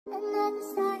You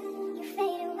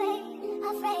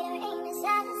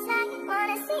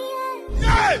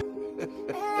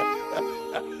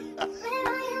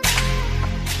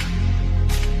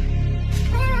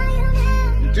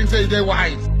think say they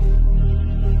wise?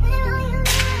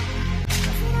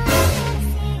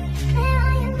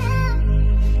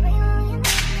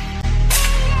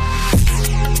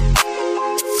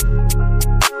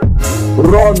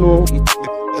 Rono.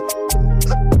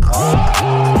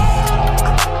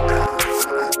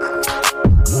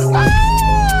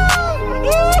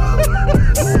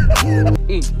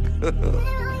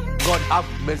 God have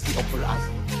mercy upon us.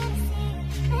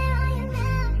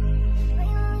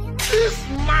 This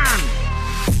man!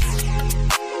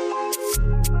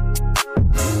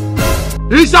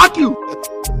 He shot you!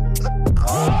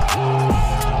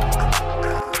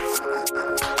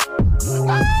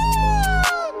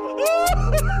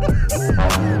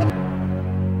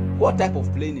 What type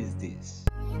of plane is this?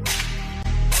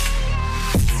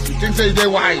 You think say they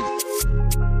wise?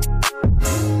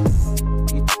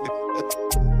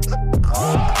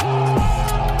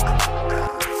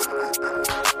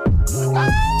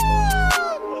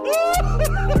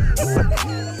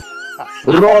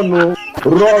 Rono.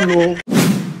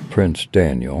 Prince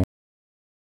Daniel.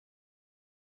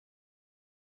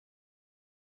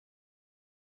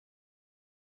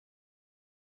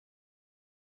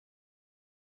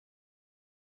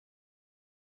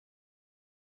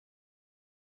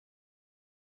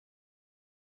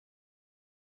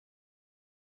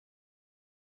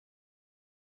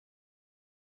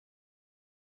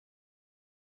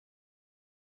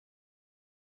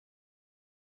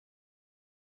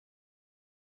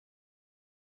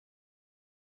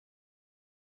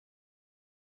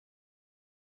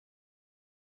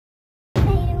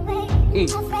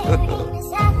 This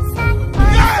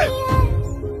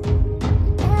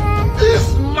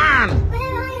man!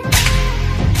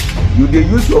 You dey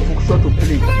use your function to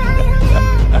play.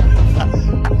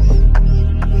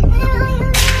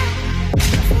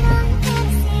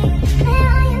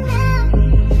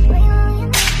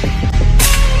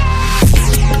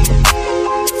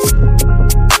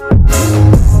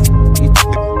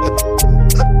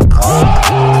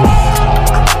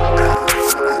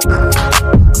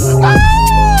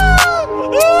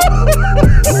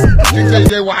 You think say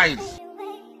they wise?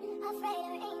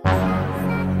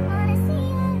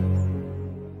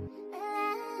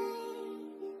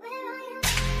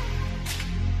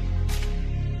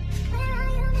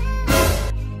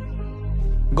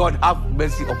 God have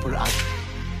mercy upon us.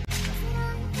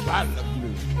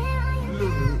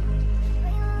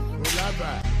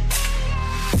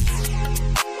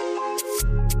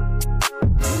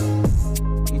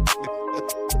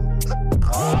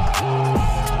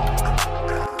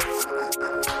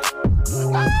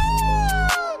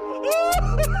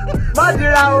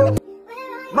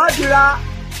 Madira,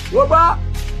 Woba.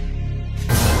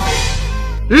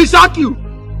 He shot you!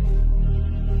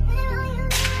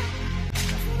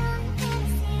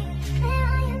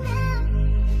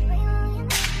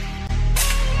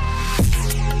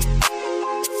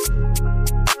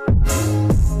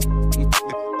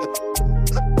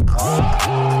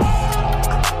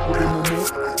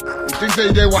 You think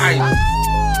say they wise?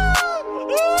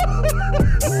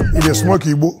 It is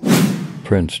smoky book.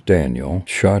 Prince Daniel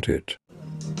shot it.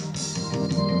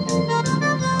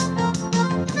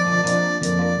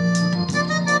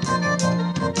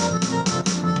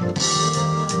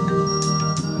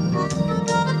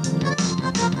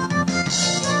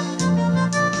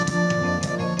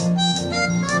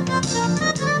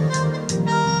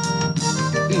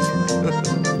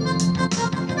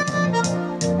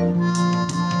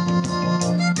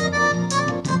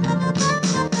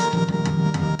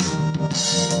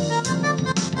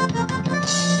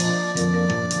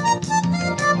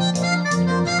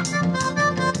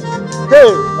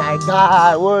 Hey, my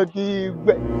God, what keep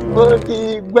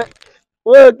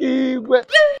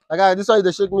My God, this one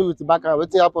they shake me with the back.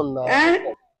 What's happen now?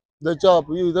 The chop,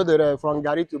 you do the from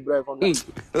Gary to bread from that.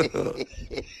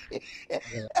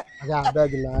 I got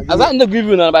beg now. I got to give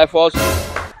you now by force.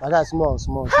 I got small.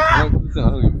 Small.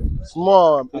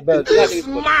 I beg. This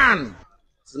man!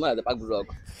 Small the pack block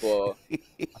for.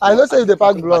 I know say the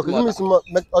pack block. Give me small.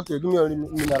 Okay, give me only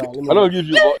mineral. I don't give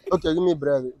you. Okay, give me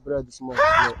bread small.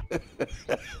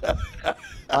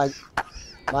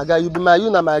 My guy, you be my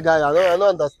guy. I don't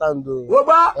understand though.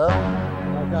 Woba. Huh?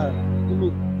 My guy, give me.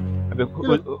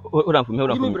 Hold on for me.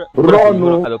 Give me bread.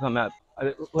 Rono. I don't come out.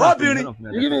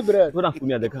 You give me bread. Hold on for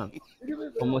me. I don't come.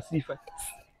 Almost see.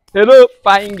 Hello,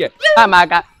 fine girl.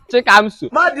 Amaka. Check Amsu.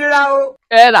 Madira.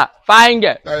 Ella, fine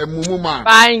girl. Mumu man.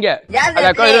 Fine girl.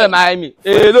 I call you Miami.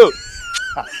 Hello.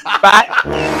 Bye.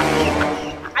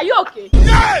 Are you okay?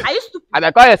 Are you stupid? And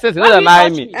I call your sister, you know they marry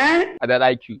me. And I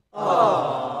like you.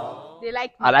 They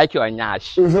like me. I like your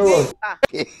nyash.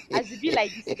 As it be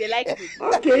like this, they like me.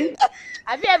 Okay.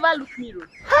 Have you ever looked me wrong?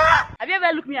 Have you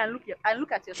ever looked me and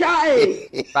look at yourself?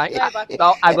 Fine.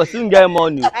 Now I go soon get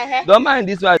money. Don't mind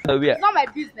this one over here. It's not my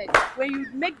business. When you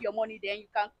make your money, then you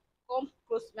can come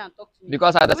close to me and talk to me.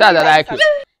 Because I said I like you.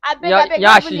 I beg,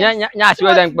 Nyash,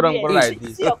 where them put like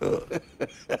this. See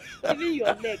even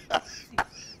your leg. See.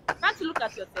 Can't you look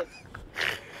at yourself?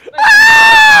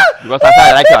 Because I said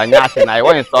I like your nyash and I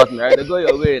want to insult me. Right? They go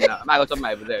your way now. I'm not going to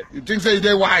my bread. You think say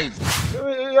they wise?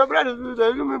 Your bread is good.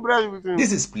 Give me bread with him.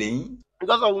 This is plain.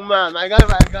 Because of woman, my guy.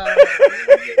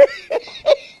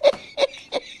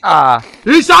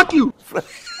 He shot you.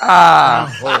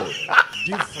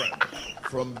 Different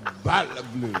from Bala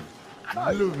Blue.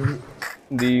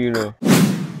 Do you know?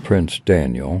 Prince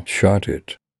Daniel shot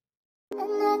it.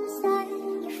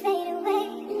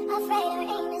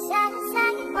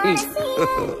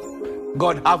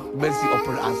 God have mercy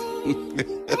upon us.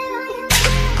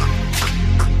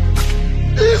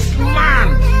 This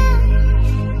man.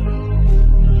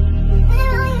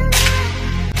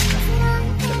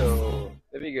 Hello,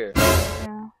 baby girl.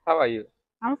 Yeah. How are you?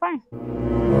 I'm fine.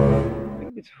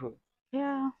 You're beautiful.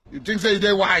 Yeah. You think say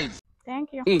they wise?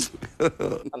 Thank you.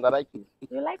 And I like you.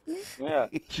 You like me? Yeah.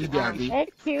 She daddy.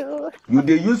 Thank you. You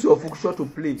they use your function to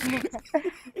play.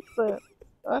 So,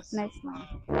 what's next now?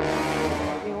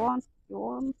 You want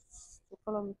to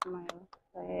follow me to my house?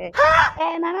 Hey,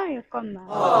 I know you come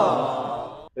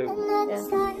now. Yes.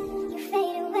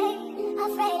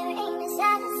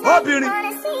 Oh, beauty.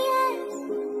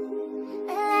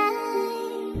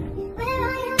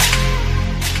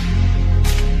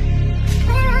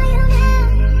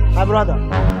 My brother,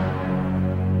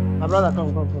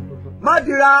 come.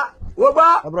 Madira,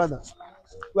 Oba. My brother,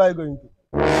 where are you going to?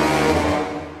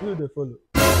 You the follow.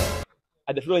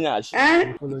 At the floor nyash. You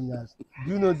follow Nyash.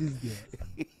 Do you know this girl?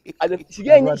 She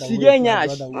get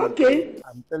nyash. Okay.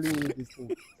 I'm telling you this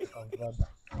thing, my brother.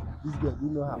 This girl, do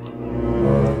you know her?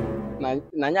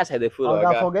 Na nyash had the floor. I'm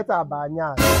gonna forget her about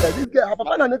Nyash. This girl, her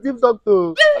papa na native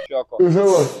doctor.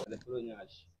 The floor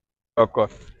nyash. Okay.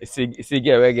 It's a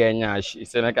girl where get nyash.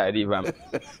 It's like I leave him.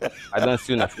 I don't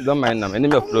see nothing. Don't mind them.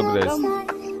 Enemy of progress.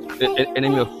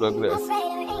 Enemy of progress.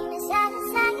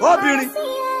 Oh, beauty.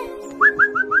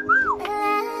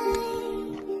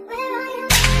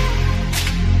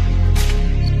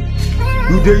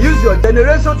 You they use your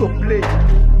generation to play.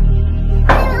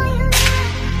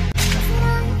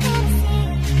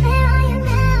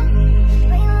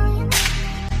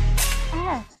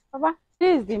 Papa,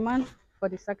 this is the man for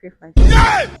the sacrifice.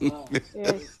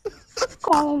 Yes.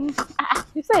 Come.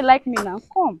 You say you like me now.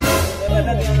 Come.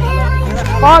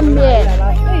 Come here.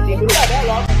 You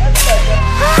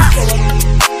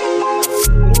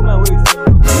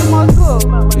must go. You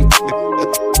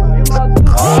must go.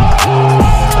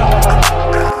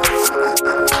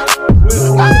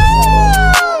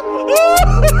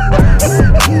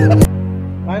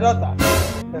 My daughter.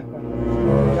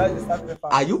 That's the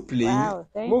sacrifice. Are you playing? Wow,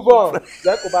 thank Move you. on.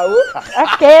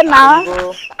 Okay, now.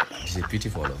 It's a pity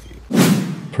for all of you.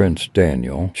 Prince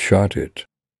Daniel shot it.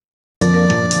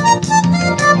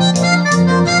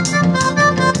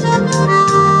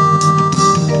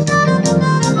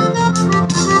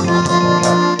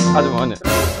 I don't want it.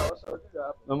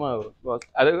 No matter, boss.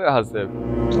 I don't know how to.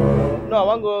 No,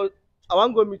 I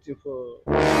want go meeting for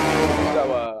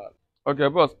our. Okay,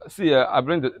 boss. See, I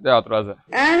bring the trouser.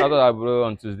 I thought I brought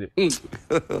on Tuesday.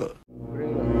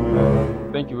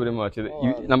 Thank you very much.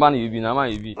 Naman you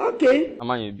be. Okay.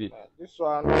 Naman you be. This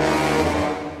one,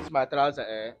 this my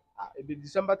trouser. It be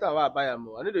December time I buy them.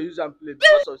 I need to use them play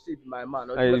because of see my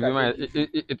man. I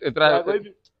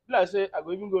say I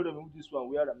go even go remove this one.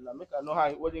 Wear them now. Make I know how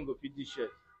what go fit this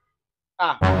shirt.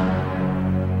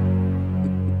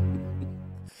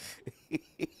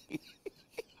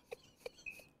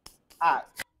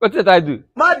 What did I do?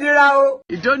 Madira.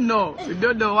 You don't know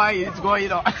why it's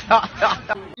going on.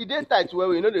 It dey tight where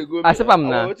we know they go. I said I'm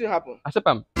now. What happen? I said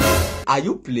I'm. Are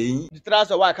you playing? The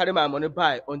trouser why I carry my money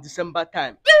buy on December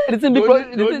time. This thing big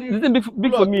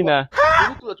for me now.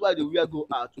 The clothes why they wear go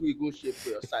out, we go shape for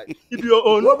your side. If your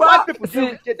own, why people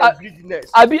say get that greediness?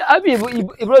 I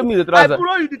brought me the trouser. I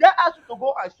bro, you did I ask you to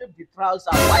go and shape the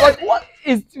trouser? What?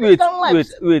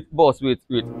 Wait, boss, wait.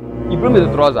 You brought me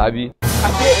the trouser, Abi.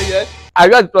 Yes. I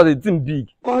got the trouser, it's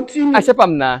big. Continue. I shape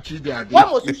am now. Why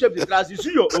must you shape the trouser? You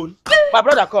see your own. My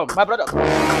brother come. My brother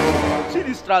come. See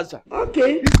this trouser.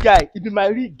 Okay. This guy, he be my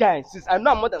real guy since I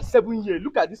know I'm more than 7 years.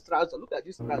 Look at this trouser. Look at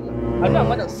this trouser. I know I'm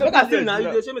more than 7 years. Look at now.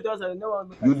 You show me trouser.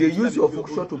 You dey use your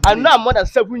function to I play. know I'm more than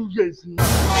 7 years now.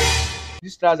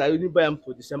 This trouser I only buy them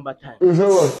for December time.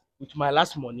 With my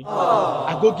last money,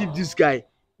 I go give this guy.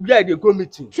 Where they go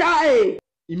meeting. Chai.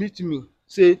 He meet me.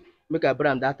 Say, make I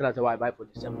buy him that trouser I buy for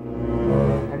December.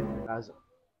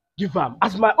 Give him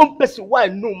as my own person. Why I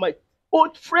know my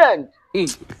old friend.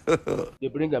 They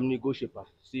bring him negotiate.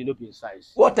 See, no be in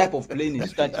size. What type of plane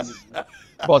is that?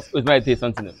 Boss, wait, might tell you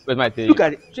something. Wait, might tell you. Look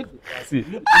at it. Check it. See.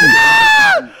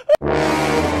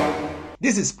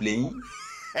 This is playing.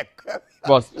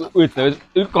 Boss, wait.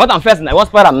 Come on first. I want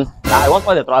spare him. I want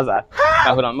spare the trouser.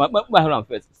 Hold on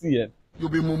first. See here. You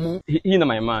be mumu. He not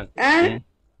my man.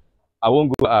 I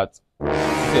won't go out.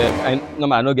 I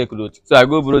no get clothes. So I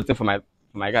go borrow thing for my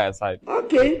guy aside.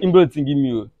 Okay. Him borrow thing give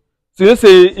me. So you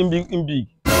say him big.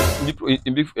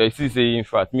 See say in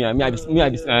fact me I be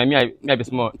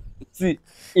small. See,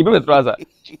 he bring the trouser.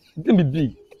 Him be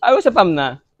big. I go shop him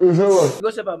now. You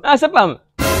go ship him. I shop him.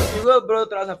 You go borrow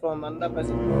trouser from another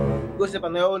person. You go ship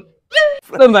on your own.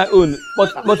 Not my own.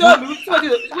 But Which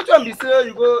one be say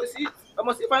you go see? I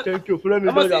must see fine. Thank you. Follow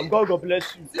me, brother. God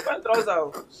bless you. See fine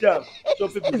trouser. Yeah. Some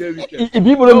people dey wicked. if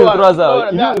you borrow me the trouser,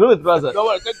 if you borrow the trouser. Don't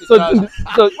worry, take the So trouser.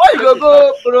 Why you go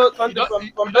borrow something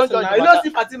from person now? You know see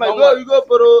Fatima, you go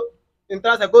borrow in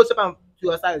trouser, go ship am to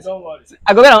your size. Don't worry.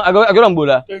 I go on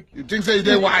Bola. You think say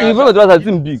they If you wise? borrow the trouser, it's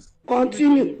him big.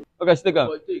 Continue. Okay, she take him.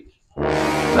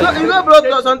 You go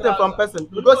borrow something from person,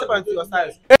 you go ship am to your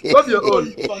size. Go be your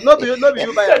own. No be you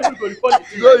buy it.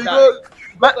 You go.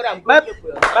 My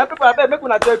people, I beg make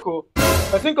una check o.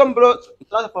 Person come borrow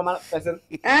trouser from another person.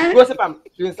 Go ship am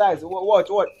to his size. Watch.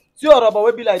 See your rubber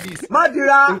wey be like this.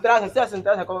 Madira. In trouser, see in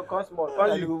trouser come small.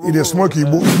 Come you. It is smoky,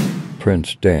 boy.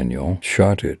 Prince Daniel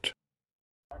shot it.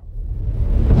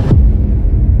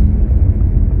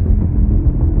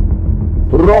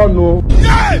 Run, no.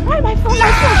 Why my phone?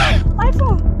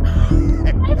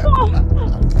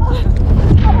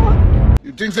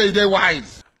 You think say they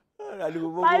wise?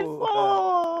 My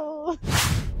phone.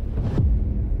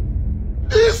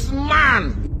 This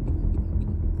man.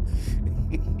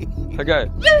 Hey guy.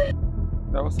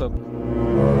 Yeah, what's up?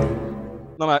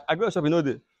 No man, I go shop in all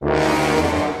day.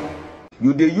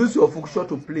 You dey use your function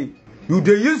to play. You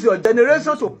dey use your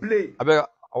generation to play. I beg,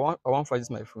 I want to this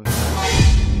my phone.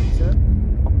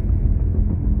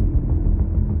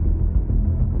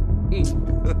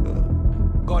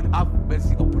 God have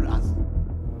mercy upon us.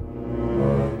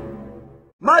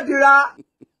 Madira.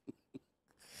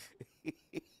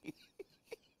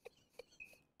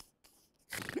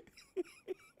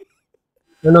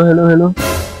 Hello.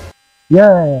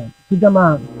 Yeah,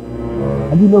 Sujama. I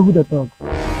didn't know who to talk.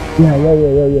 Yeah.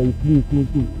 It's me.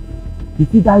 You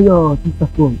see that your sister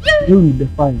phone? You will be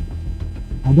fine.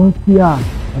 I don't see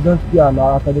her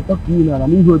now. After they talk to you now, I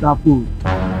need hold that phone.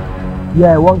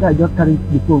 Yeah, one guy just carried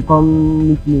the phone, come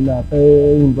meet me now.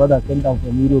 Say his brother sent down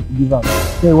from Europe to give up.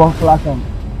 Say one flash him.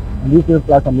 And this say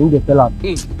flash him, he dey sell am.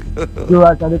 So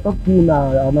after they talk to you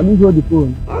now, and I need hold the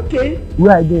phone. Okay.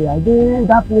 Where I dey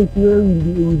that place where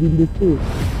we dey stay.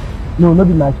 No, not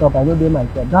be my shop. I know they my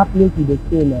shop. That place we dey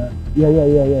stay now.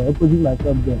 Yeah. Opposite my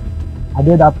shop there. I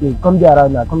did that place. Come there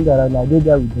around now. I did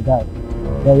there with the guy.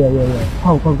 Yeah.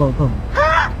 Come.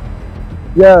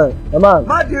 Yeah, come on.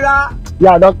 Madira.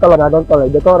 Yeah, I don't call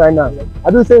it. They come right now. I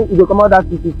do say you go come out that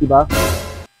 250, ba.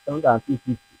 Don't that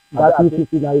 250. That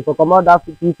 250 now. If you come out that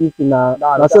 250 now,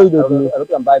 that's what you do. I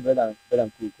look and buy bread and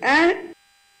coke.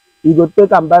 You go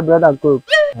take and buy bread and coke.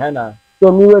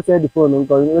 So me will say the phone,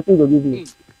 uncle. What you go give me?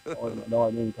 Oh no,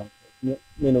 I didn't come. Me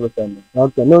no go send me.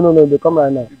 Okay, no. They come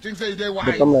right now. You think say they wise?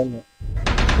 They come right now.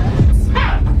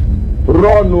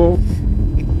 Run, no.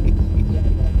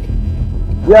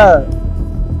 Yeah.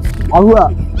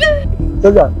 Ahua.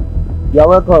 Soldier, you're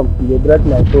welcome. You break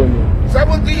my phone.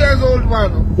 70 years old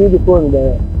man. See the phone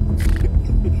there.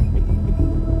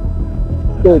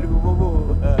 Take.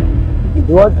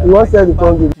 You want to sell the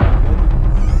phone?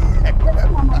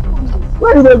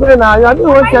 Where did they go now? You don't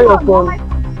want to sell your phone.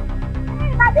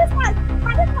 This one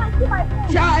see my phone.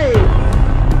 Chai.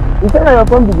 You say that your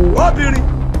phone be the... Obiri.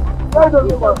 I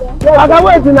can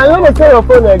wait now. You want to sell your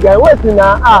phone again. Wait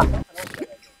now.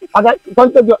 I got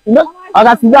contact your... You know, I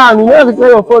got sit down. You know to sell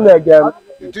your phone again.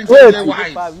 You think say they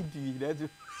wise? My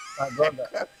brother.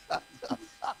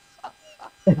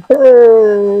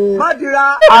 Madira.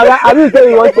 I didn't say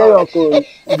you want to sell your phone.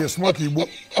 It is smoky, boy.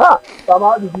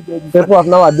 How did you get people of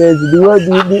nowadays? The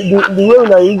way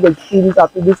when I use the series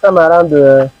after this time around,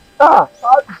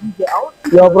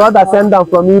 your brother sent down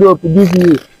from Europe to give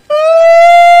you.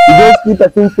 don't steal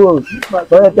person's phone.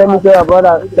 When you tell me say your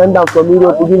brother send down from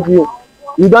Europe to give you.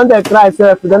 You don't dey cry,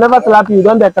 sir. They never slap you. You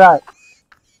don't dey cry.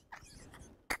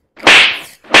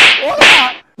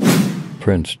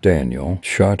 Prince Daniel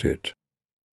shot it.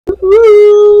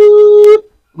 The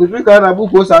speaker na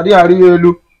book was Saudi Arabia.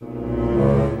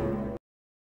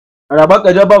 About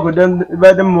the job of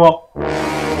them more.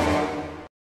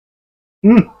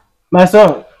 My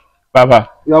son. Baba.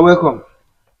 You are welcome.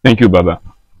 Thank you, Baba.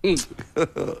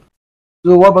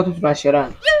 So what about it, my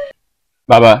Sharon?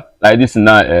 Baba, like this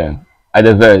now, at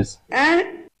the verse.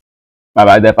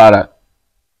 Baba, the para.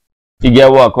 You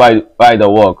get work, why the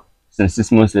work since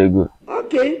 6 months ago.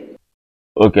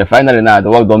 Okay, finally now the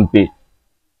work don't pay.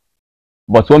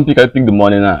 But one pick I pick the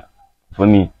money now for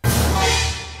me.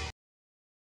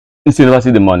 You still never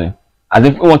see the money. As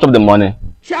if you want up the money.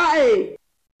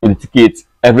 The ticket,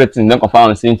 everything, don't confirm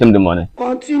and send him the money.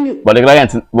 Continue. But the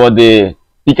client, but the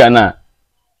picker now,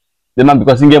 the man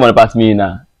because he get money past me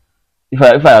now.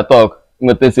 If I talk, I'm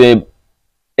gonna say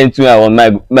anything I want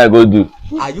my go do.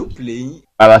 Are you playing?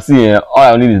 I see all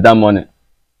I need is that money.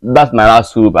 That's my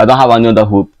last hope. I don't have any other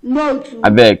hope. No. I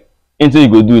beg. Anything you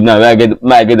go do now, where I get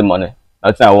the money.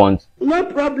 That's what I want. No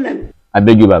problem. I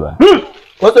beg you, Baba.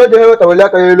 What's the hell with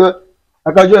the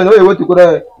I can't join. No, you want to go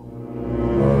there.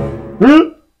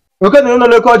 Okay, no,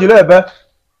 no, call you there.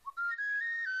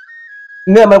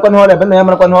 Never can hold up,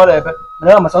 never can hold up.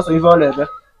 Now I'm also involved.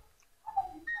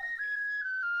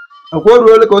 A quarter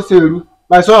roller coaster,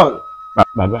 my son.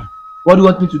 Baba. What do you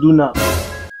want me to do now?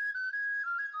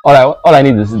 All I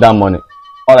need is that money.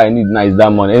 All I need now is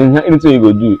that money. Anything you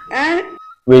go do,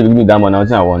 where you give me that money, that's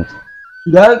what I want.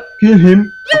 Should I kill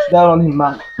him or should I run him,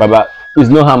 man? Baba, it's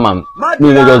no harm, man.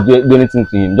 No, just do anything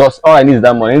to him. Just all I need is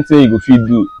that money. Anything you go feed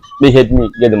do, they hate me,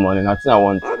 get the money. That's what I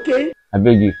want. Okay. I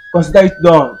beg you. Consider it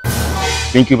done.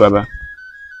 Thank you, Baba.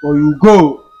 Or you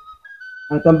go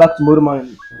and come back tomorrow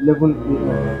morning, 11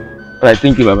 a.m. Alright,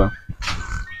 thank you, Baba.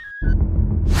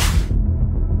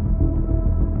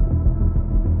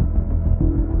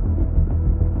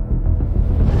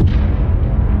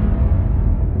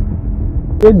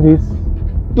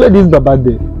 Where this Baba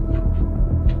there?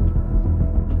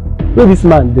 Where this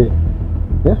man there?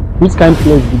 Yeah? Which kind of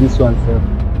place did this one serve?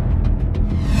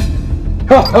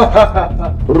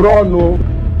 Run, no.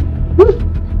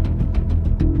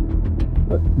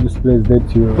 This place there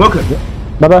too. Okay.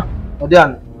 Baba.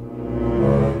 Adian.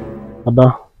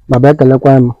 Baba can look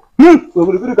him. 70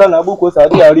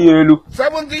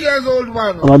 years old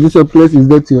man. Baba, this your place is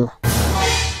there too.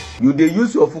 You dey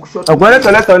use your function. I'm going to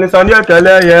collect on this Sunday.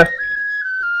 Yeah.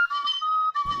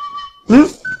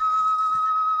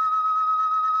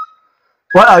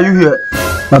 Why are you here?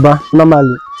 Baba,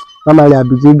 normally I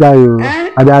be big guy.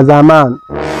 As a man,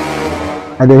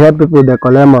 I dey help people they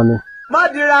collect money.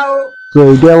 So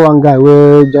you get one guy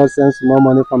who just sends more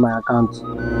money from my account.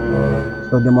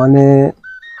 So the money,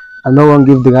 I no one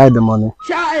give the guy the money.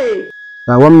 So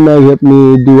I want me help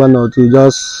me do 1 or 2.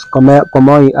 Just come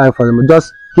on in eye for them.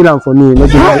 Just kill him for me.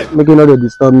 Make it not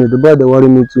disturb me. The boy they worry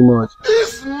me too much.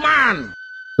 This man.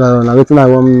 So now everything I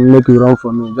want make you run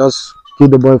for me. Just kill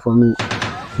the boy for me.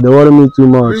 They worry me too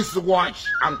much. Please watch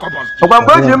and come on. I'm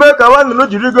going to make one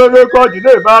look you go record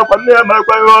today about one day my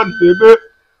baby.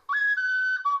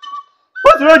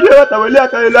 What's the idea that I will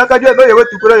like I just know you want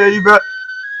to go even.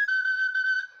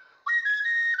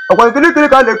 I want to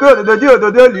click on the code the deal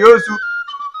the daily also.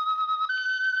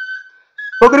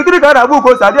 Okay, click on a book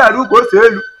or Sadia Luke or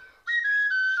sell.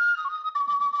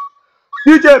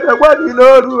 Teacher, what you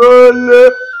know.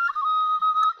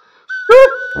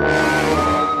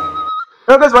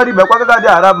 That's why the back of the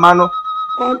Arab man.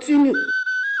 Continue.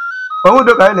 Oh,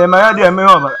 look, I name my idea.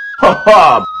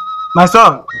 My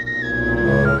son,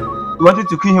 you wanted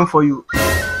to kill him for you.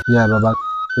 Yeah, Baba,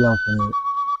 kill him for me.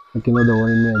 You cannot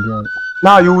worry me again.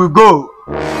 Now you will go.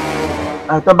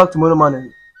 I'll come back tomorrow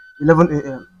morning, 11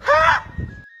 a.m.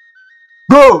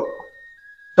 Go!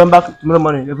 Come back tomorrow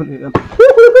morning, 11 a.m.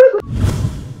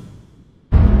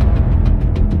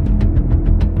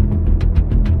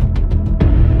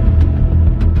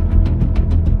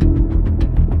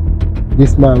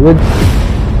 This man, where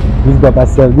this Baba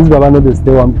self, this Baba not dey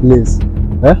stay one place.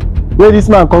 Eh? Where this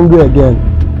man come go again?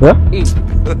 Eh?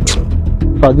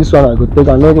 For this one I go take.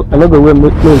 I no go wait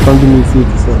make him come give me seat.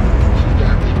 So.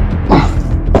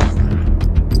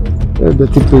 The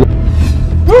people.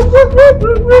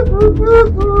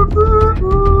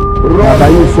 Baba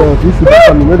yourself, if you don't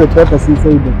come, you know the third person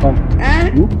say you dey come.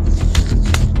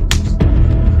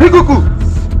 Hey, Kuku.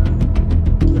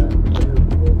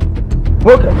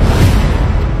 Okay.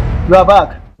 You are back.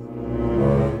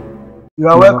 You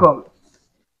are welcome.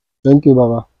 Thank you,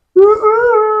 Baba.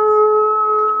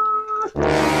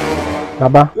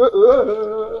 Baba.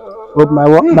 Hope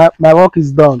my work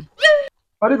is done.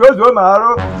 What goes on,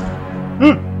 Maro?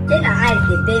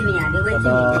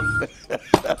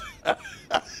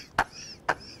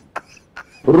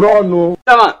 Run,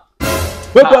 come on.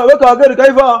 Wake up, get the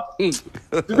guy for.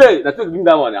 Today, that's give me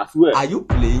that money, I swear. Are you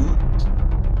playing?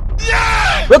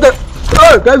 Wake up.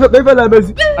 Oh, guy for that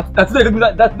Messi. That's give me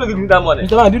that money.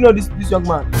 Mr. Man, do you know this young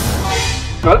man?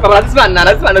 But this man,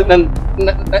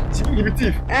 she give me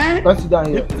thief. Come sit down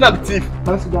here. It's not thief.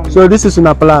 Come sit down here. So this is in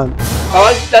a plan.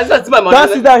 That's my money. Come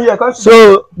sit down here. Come sit down.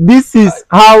 So this is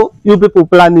how you people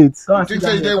plan it. Come You and think sit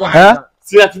say down they here. wise? Huh?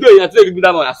 See, today give me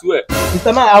that money, I swear.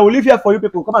 Mr. Man, I will leave here for you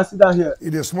people. Come and sit down here.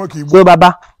 It is smoky. So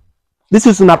Baba, this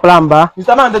is in a plan, ba.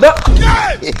 Mr. Man, okay,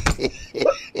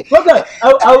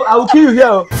 I will kill you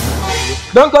here.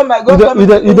 Don't come back. Go come. You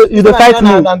dey fight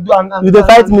me. You dey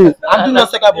fight me. I'm doing no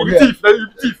second You here. thief, you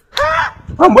thief.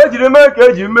 I'm waiting to make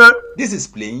it. This is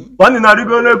playing. One in a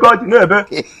rigo no cut nebe.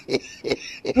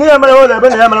 Ni amara ho lebe,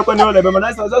 ni amara ko ni ho lebe,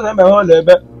 mana so so me ho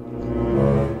lebe.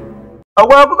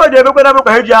 Awa ko de be ko na ko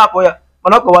heji apo ya.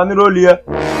 Mana ko wa ni roli ya.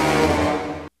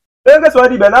 Enge so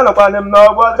di be na lo kwa nem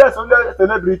no bo dress on the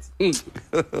celebrity. Ti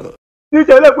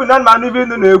tele ku nan manu bi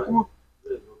nu na eku.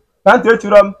 Can't you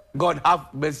ram? God have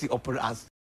mercy upon us.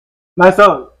 My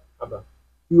son,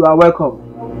 you are welcome.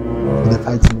 You dey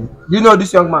fight me. You know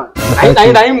this young man. I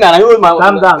Calm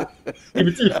down.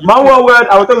 Man, one word,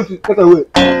 I will tell you to take away.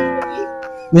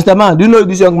 Mr. Man, do you know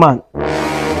this young man?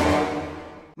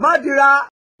 Madira.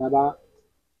 Baba,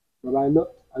 I don't know.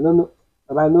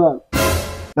 Baba, I know him.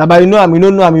 Baba, you know him, you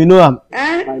don't know him, you know him.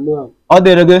 I know him. All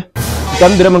the reggae.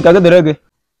 Come the reggae.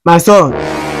 My son.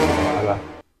 Baba.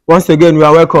 Once again, you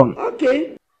are welcome.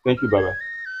 Okay. Thank you, Baba.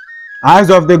 Eyes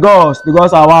of the gods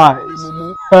are wise.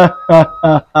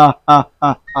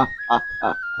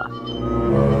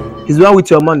 He's one with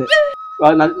your money.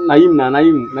 Naim.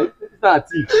 It's not a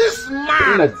thief. It's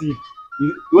not a thief.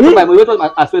 You want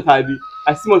my sweat ID?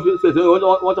 I see my sweat.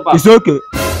 What about? It's okay.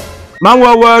 Man,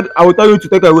 one word, I will tell you to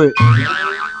take away.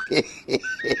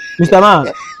 Mr.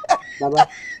 Man, Baba,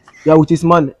 you are with his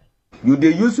money. You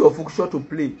dey use your function to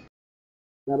play.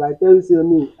 Baba, I tell you, say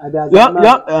me. I'm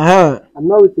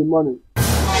not with his money.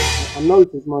 I'm not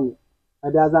with his money.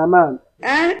 And there's a man.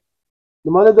 The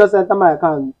money just enter my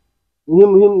account.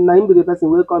 Him be the person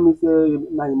will come and say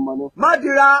na him money.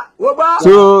 Madira,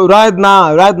 so right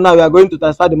now, we are going to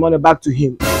transfer the money back to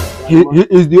him. He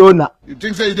is the owner. You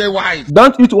think say they wise?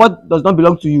 Don't eat what does not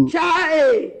belong to you.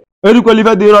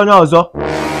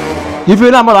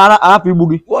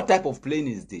 What type of plane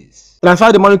is this?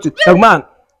 Transfer the money to young man.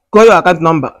 Call your account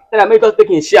number. I make us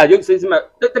taking share. You say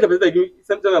take a percent. Give me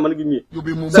send my money. Give me. You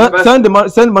be moving. Send the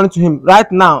money to him right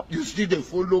now. You see the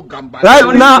follow Gamba.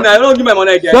 Right now. I don't give my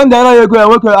money again. Send the other go and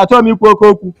work. I told me go.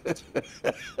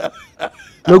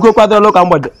 No go kwado look and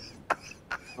body.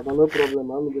 Baba, no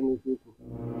problem. I'm going to people.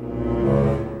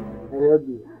 I help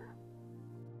you.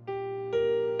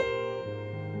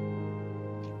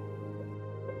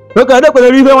 Okay, I don't know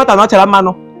if what I'm not telling man.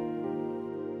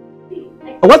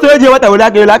 What do you what I would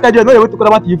like? Like I just know what to call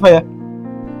about you fire.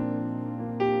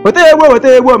 What I will, when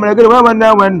I get one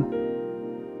now when.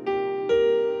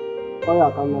 Call your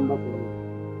account number for me.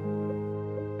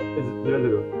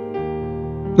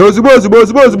 Those boys,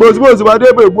 what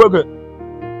they work.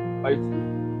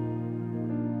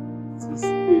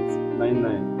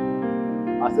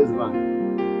 6899 Access Bank.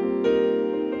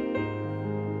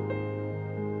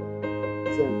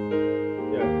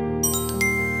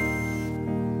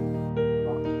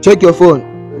 Check your phone.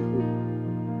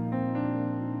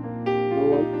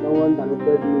 No one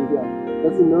directed me here.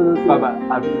 No. Baba,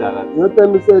 I'll do that. You don't tell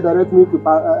me say direct me to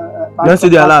Don't see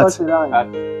the alert.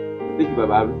 Thank you,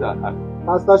 Baba. I'll do that.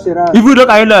 Pastor Shiran. If you don't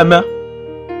carry them,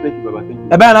 Thank you, Baba. Thank you.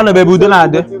 ebe a na be do na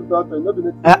ade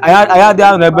aya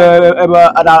dey na ebe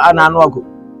ana anu ogu.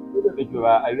 Thank you,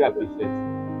 Baba. I really appreciate it.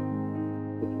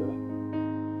 Thank you, Baba.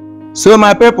 So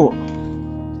my people,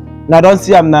 na don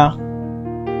see am now.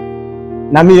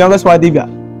 Na me youngest one Divya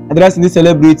addressing this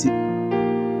celebrity.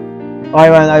 I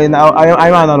want an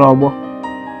ogbo.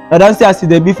 I don't see as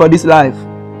they be for this life.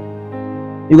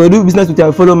 You go do business with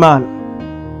your fellow man.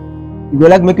 You go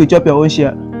like make you chop your own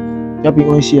share. Chop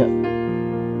your own share.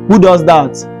 Who does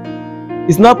that?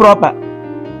 It's not proper.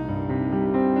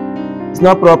 It's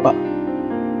not proper.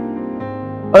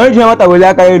 Original what I will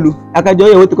like elu. Aka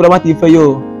joye wetu kura mati ife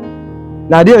yo.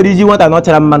 Na dey origi what I not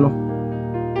tell manu.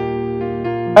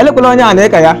 Ele kula onya na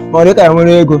eka ya, ma o eka ya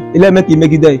nwere ego. Ile make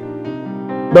imegide.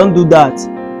 Don't do that.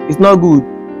 It's not good.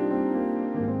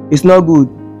 It's not good.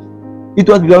 Eat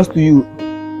what belongs to you.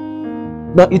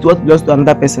 Don't eat what belongs to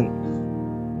another person.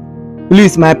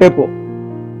 Please, my people,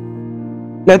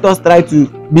 let us try to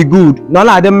be good. None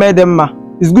of them made them.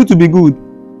 It's good to be good.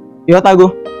 You have to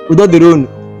go without the road.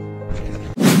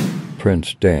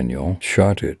 Prince Daniel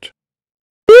shot it.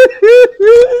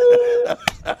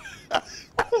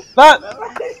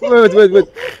 Wait.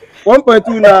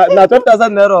 1.2 na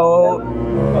 12,000 naira.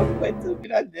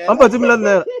 1.2 million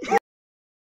naira.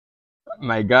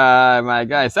 My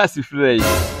guy, that's fresh.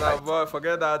 Nah, boy,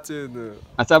 forget that thing.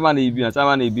 Achaman EB,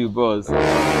 boss.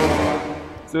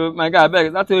 So, my guy, I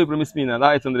beg, that's what you promised me now,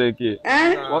 that 800k.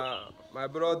 Nah, my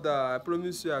brother, I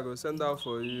promise you I go send out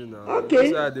for you now. Okay.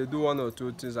 So they do one or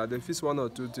two things. I dey fix one or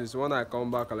two things. When I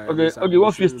come back like this. Okay,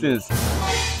 what fix things?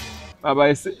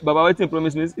 Baba, waiting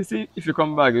promise me. You see, if you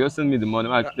come back, you just send me the money.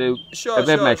 I sure.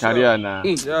 my career now.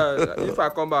 Yeah, if I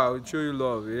come back, I will show you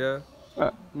love, yeah.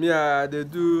 Me, they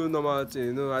do normal thing,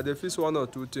 you know. I dey fix one or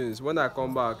two things. When I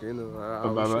come back, you know, I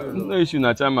will show you love. No issue,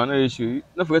 na chairman, no issue.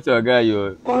 Don't forget your guy,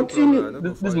 yo. Continue.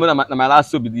 This morning, my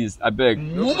last soap is this. I beg.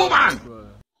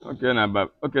 Okay,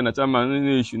 na chairman,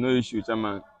 no issue,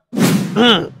 chairman.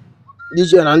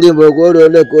 This year, and then we go to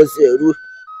the coast.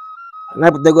 Na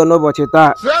pute go no bochi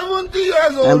ta. 70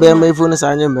 years old. Embe me phone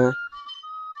sanye me.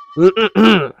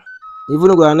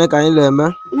 Even go ane kan le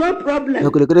me. No problem. No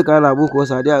kire ka la bu ko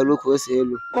sa dia lu ko se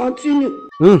elu. Continue.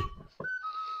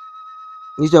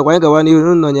 Ni je kwa ga wani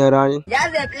no nyere anyi.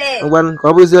 Just a play. Ngwan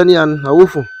ko bu ze ni an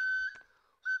awufu.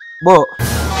 Bo.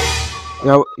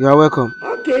 You are welcome.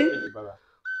 Okay.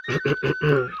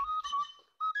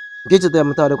 Get them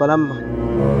mata de kwa lamma.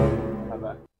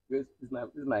 Baba, this is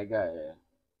my guy.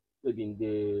 Maybe in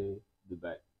the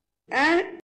Dubai.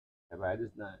 Baba,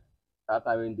 this now. That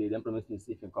time when they then promise me if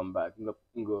you come back, you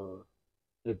go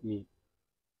help me.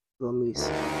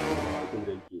 Promise.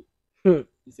 800k. You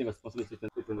say responsibility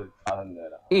 800,000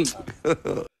 naira.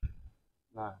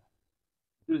 Nah.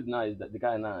 The truth now is that the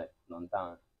guy now on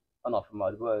town. One of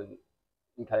my boy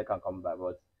in Cali can come back,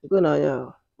 but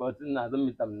But now don't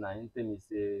meet them now. He tell me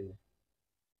say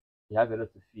he have a lot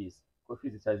of fees. Coffee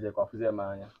is charge the coffee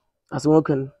man. As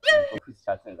working. Coffee is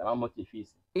charging. How much fees?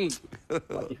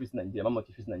 How much fees Nigeria? How much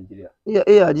fees Nigeria?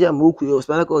 Yeah, jam muku yo.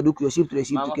 Spana ko duku yo ship to.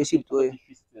 How much fees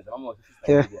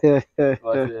Nigeria?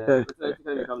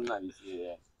 But come now you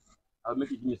say I'll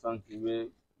make you give me something where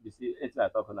you see it's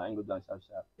like talking now. I go down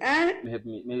sharp. Help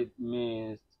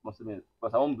me sponsor me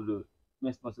because I won't blow.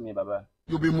 Me sponsor me, Baba.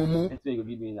 You be mumu. Until you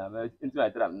give me now. Until I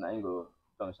tell them now, I go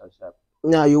down sharp.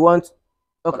 Now you want?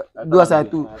 Okay, do as I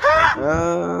do.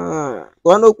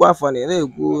 Kono kwa fani na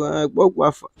egwu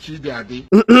kwa fa. Chidadi.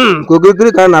 Ko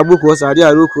gigiri ka na gbuko sa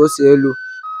dia ru ko se elu.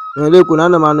 Na le ku na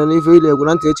na manu ni fe ile egwu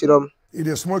na nte echirom. It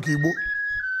is smoke igbo.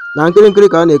 Na nkiri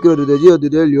ka na ekiri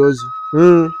odude eli ozu.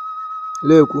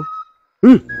 Le ku.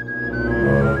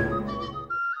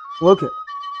 Okay.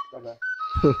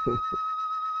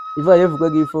 Ifa ye fuko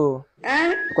gi fo.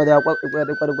 Kwada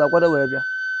we bia.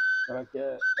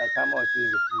 Like how much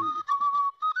you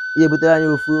Ye butere anyị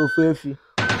ofu efi.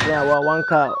 Yeah, one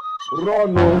cow.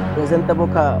 Rono. Presentable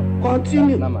cow.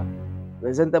 Continue.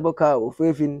 Presentable cow. Ofu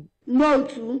efi. No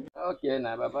too. Okay,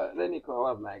 now, Baba, let me call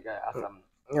up my guy. Ask him.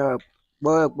 Yeah,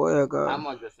 boy, How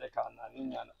much the second? I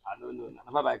don't know.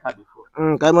 I've never had before.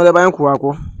 Kai mo le ba nku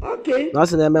akwo. Okay. Na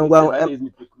se na emengwa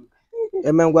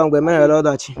ngwe me lo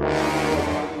dachi.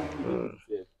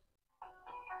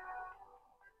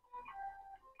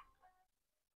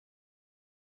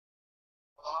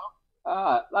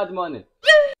 Large money.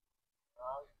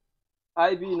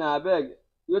 I be now, beg.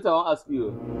 You get I want ask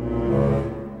you.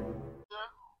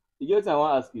 You get I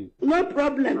want ask you. No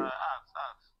problem.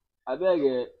 I beg.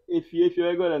 If you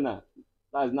go now,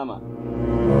 that's nama.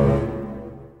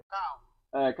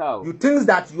 Cow. Cow. You think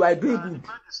that you are doing good? The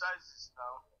sizes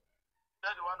now.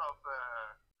 That's the one of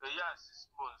the years 6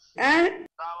 months. That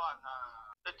one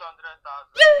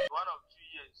 800,000. The one of 2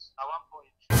 years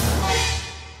 1.2.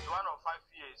 The one of 5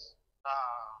 years 1.5.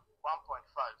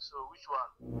 So which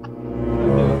one?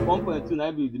 1.2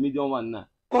 now be the medium one now.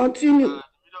 Continue. The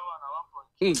medium one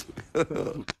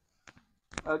 1.2.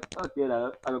 Okay,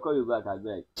 now I will call you back. I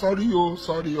beg. Sorry, yo.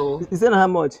 You say how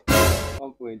much?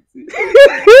 1.2.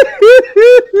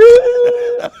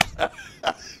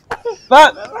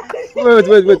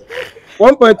 Wait.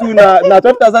 1.2 na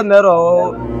 12,000 naira.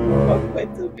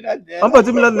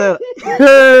 1.2 million naira.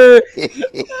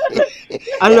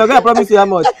 And your guy promise you how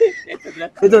much?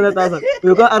 800,000.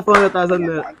 You can add 400,000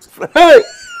 naira. Hey!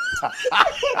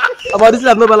 About this, I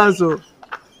have no balance, so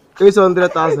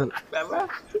 800,000.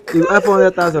 You add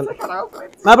 400,000.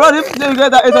 My brother, if you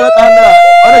get that 800,000 naira,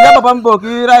 on the job of book,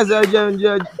 you rise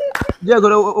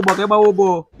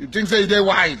You think say they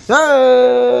wise?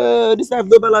 hey, this have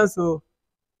no balance, so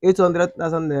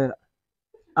 800,000 naira.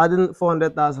 adding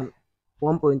 400,000,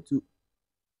 1.2.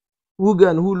 Who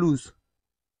gain, who lose?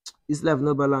 This life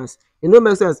no balance. It no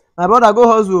make sense. My brother go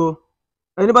hustle.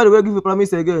 Anybody will give you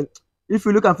promise again. If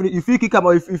you look and finish, if you kick him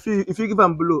or if you give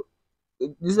him below,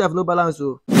 this life no balance.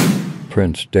 So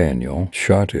Prince Daniel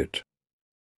shot it.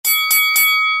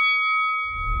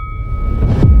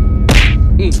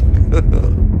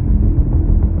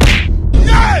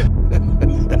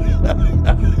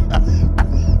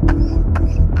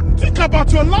 Think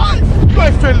about your life. You are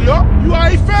a failure. You are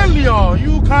a failure.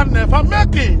 You can never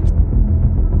make it.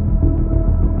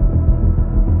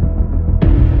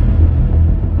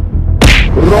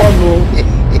 Run.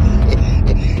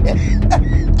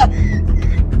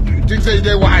 You think say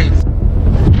they wise?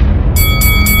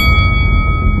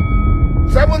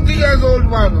 70 years old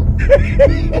man.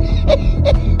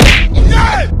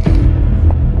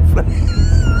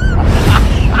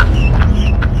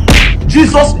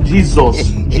 Jesus.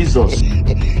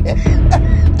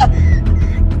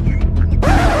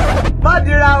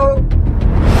 Madirao.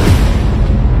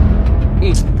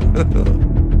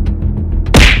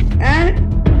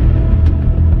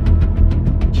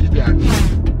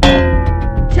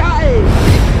 Chai.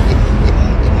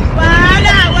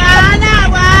 Wala.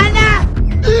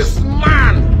 This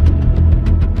man.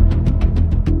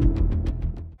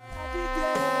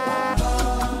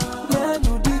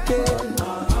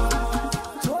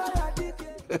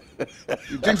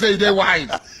 You think say they wise?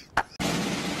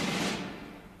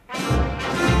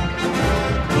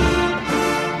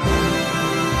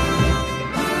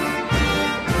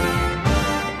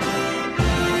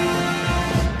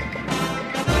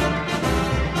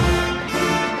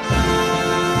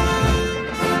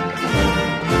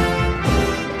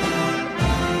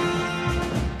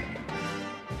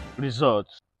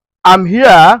 Results. I'm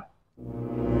here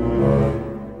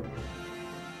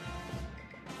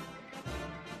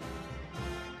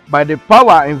by the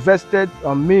power invested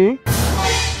on me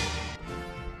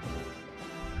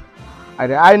as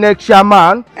the INEC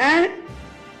chairman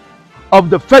of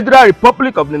the Federal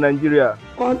Republic of Nigeria.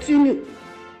 Continue.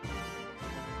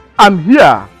 I'm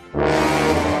here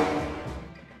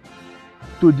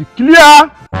to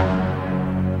declare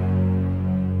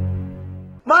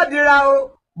Madirao.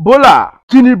 Bola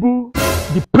Tinubu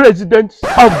the President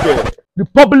of the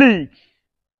Republic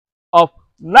of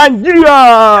Nigeria.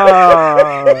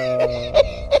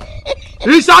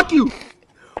 He shock you.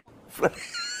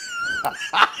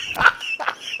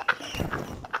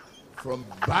 From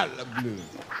Balablu.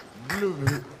 Blue.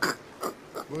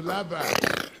 Bulaba.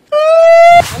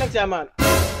 INEC chairman,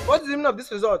 what is the meaning of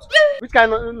this result? Which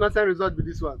kind of nonsense result be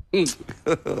this one?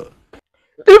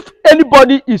 If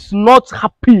anybody is not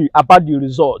happy about the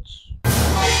results,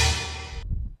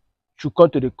 should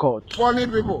come to the court Funny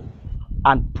people.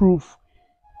 and prove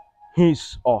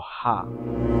his or her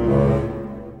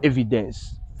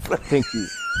evidence. Thank you.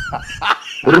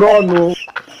 Run.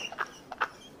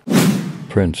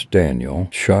 Prince Daniel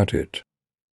shot it.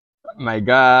 My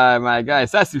guy,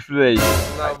 that's the flesh.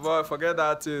 Nah, boy, forget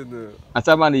that thing.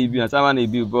 Achaman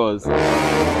EB, boss.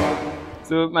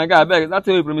 So, my guy, I beg, that's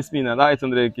what you promised me now, that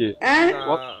 800k.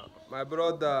 Nah, my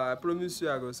brother, I promise you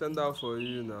I go send out for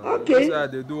you now. Okay. So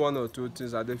they do one or two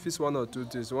things. I dey fix one or two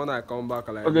things. When I come back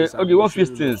like Okay, this, okay, what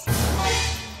first things?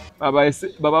 Baba,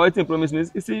 waiting promise me.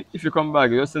 You see, if you come back,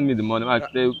 you just send me the money.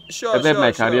 Sure,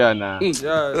 my career now.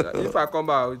 Yeah, if I come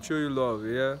back, I will show you love,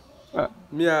 yeah.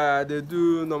 Me, I dey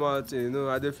do normal thing, you know.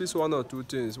 I dey fix one or two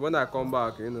things. When I come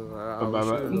back, you know, I will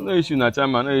show you love. No issue,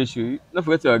 chairman, no issue. Don't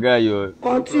forget your guy, yo.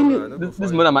 Continue.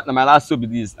 This money, my last soap is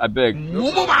this. I beg.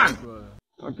 Woman.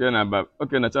 Okay, Baba.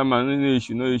 Okay, chairman,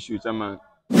 no issue, chairman.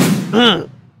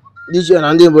 This year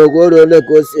and then we'll go to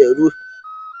the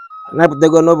na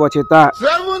pụtago n'ụbọchị taa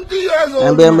 70 years old.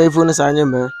 ebe eme ifunu si anyị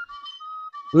mee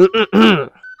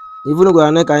ifunu gwara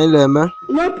anyị ka anyị na-eme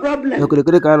No problem.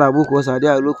 n'okirikiri ka anyị na-agbụ ka ose adị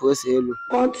alụ ka ose elu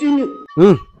Continue.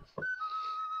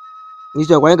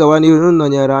 n'isi ọkwa anyị gawa n'ihu unu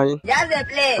nọnyere anyị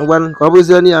ngwa ka ọ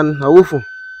bụzie ya na wufu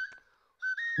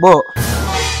gbọ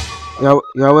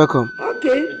you are welcome.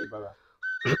 Okay.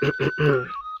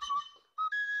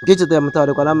 Nke chetara m taa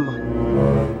dịkwa na mma.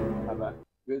 Baba,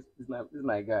 this is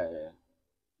my guy.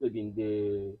 Maybe in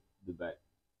the Dubai.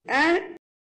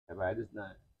 Baba, this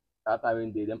night. That time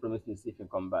when they then promise me if you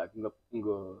come back, you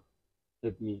go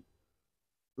help me.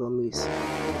 Promise.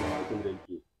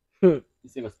 800k. You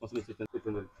say responsibility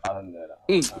 800,000 naira.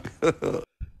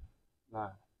 Nah.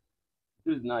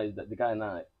 The truth now is that the guy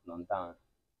now on town.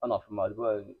 One of my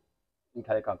boy in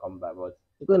Cali can come back, but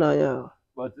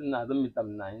but now don't meet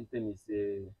them now. He tell me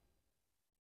say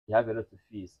you have a lot of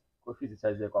fees. Go fees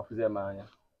charge there, go fees man.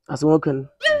 As working.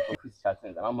 Office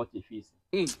chatting. I'm not office.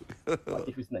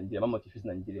 Office Nigeria. I'm office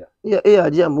Nigeria. Yeah, yeah, I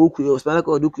am okay. You spend like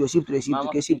all do your ship to ship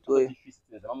to ship to.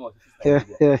 I'm office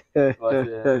Nigeria.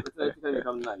 But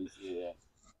come now, you see,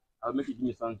 I'll make you give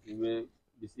me something where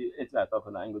you see it's like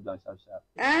talking and go down sharp.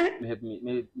 Me help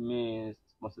me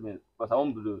sponsor me because I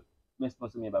won't blow. Me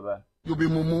sponsor me, Baba. You be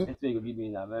mumu. Until you give me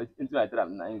now. Until I try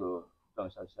now, I go down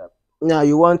sharp. Now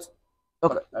you want.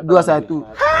 Okay, do as I do.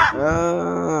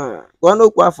 One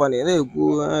no funny.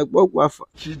 Go quafa.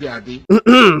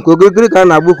 Go Greek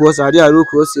and Abu was a dear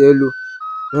look was yellow.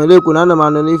 No look on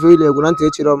man on if you want to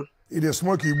teach them. It is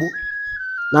smoky book.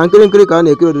 Now killing Greek and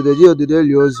a kid to the deal to the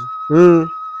Elios.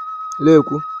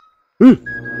 Leku.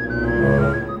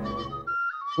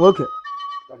 Okay.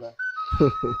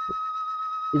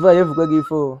 If I ever go give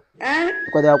for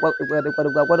what I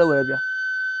whatever.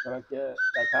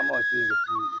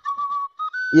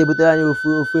 Yeah, but I know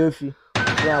full fee.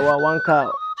 Yeah, one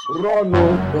cow.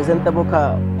 Rono. Presentable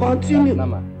cow. Continue.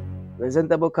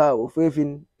 Presentable cow. Full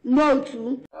no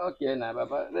too. Okay, now,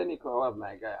 Baba, let me call up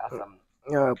my guy. Awesome.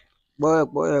 Yeah, boy,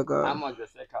 I'm not the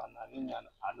second. I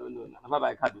don't know. I've never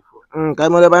had before.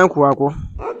 Come on, the bank.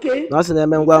 Okay. That's the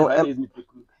name. Go,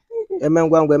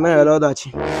 man, hello, that.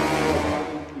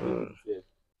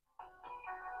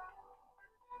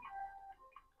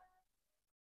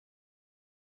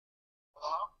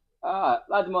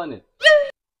 Last morning.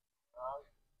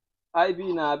 I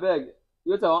be now, beg.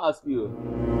 You get I want ask you.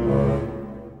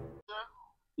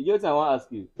 You get I want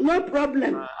ask you. No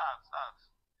problem.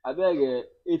 I beg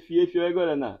if you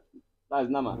go now. That's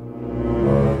nama.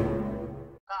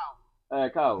 Cow.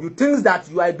 Cow. You think that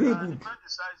you are doing good? The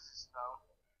sizes now.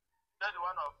 That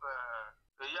one of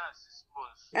the year 6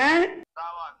 months. That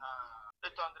one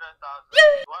 800,000. The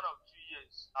one of 2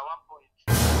 years 1.2.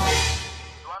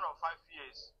 The one of 5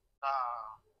 years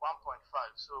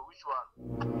 1.5. So which one?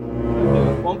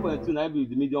 1.2 now be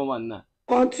the medium one now.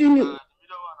 Continue. The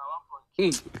medium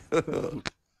one 1.2.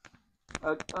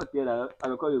 Okay, I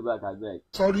will call you back. I beg.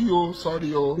 Sorry, yo.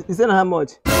 You said how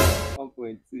much?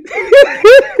 1.2.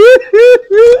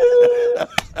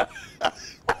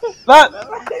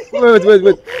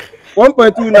 Wait.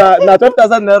 1.2 na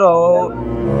 12,000 naira.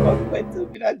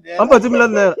 1.2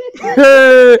 million naira.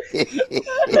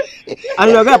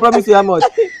 And you're gonna promise you how much?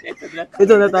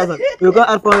 800,000. You're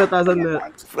gonna add 400,000 naira.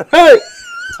 Hey!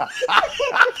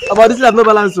 About this, I have no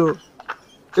balance, so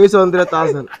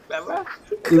 800,000.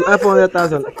 You add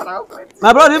 400,000.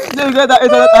 My brother, if you get that 800,000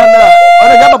 naira, on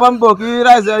the job of Bambok, you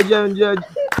rise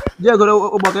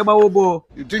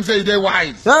You think say they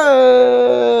wise?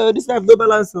 Hey, this have no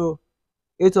balance, so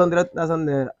 800,000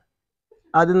 naira.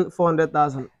 Adding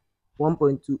 400,000,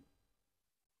 1.2.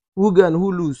 Who gain,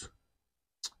 who lose?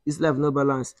 This life no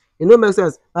balance. It no make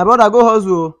sense. My brother go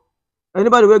hustle.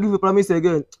 Anybody will give you promise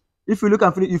again. If you look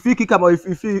and finish, if you kick him or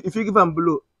if you give him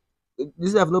below,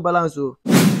 this life no balance. So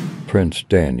Prince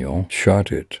Daniel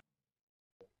shot it.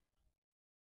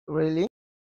 really?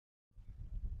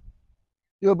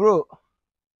 Yo, bro.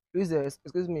 Please,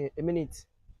 excuse me a minute.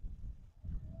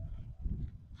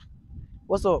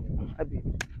 What's up, Abi?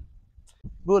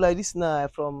 Bro, like this now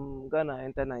from Ghana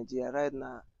enter Nigeria right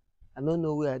now. I don't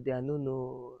know where they. I don't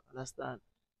know. Understand?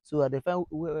 So I find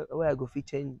where I go fit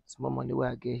change small money where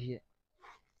I get here.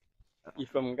 You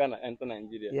from Ghana enter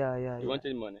Nigeria? Yeah. You want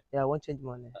change money? Yeah, I want change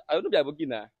money. I don't be a bookie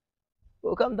now.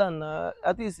 Oh, calm down now.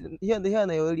 At least here in the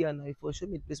area now. If you show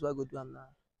me the place where I go do am now.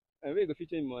 And where you go fit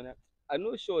change money? I'm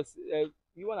not sure.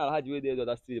 You want to hard way there the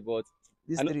other street, but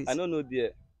I don't know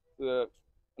there. So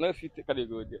I know if you carry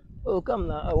go there. Oh, come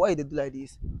now. Why they do like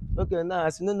this? Okay, now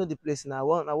as you don't know the place now,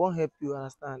 I won't help you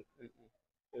understand.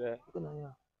 Yeah. Okay,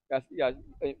 now, yeah. Yes,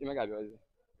 you make a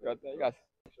yes.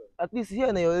 At least here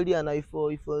in your area now, if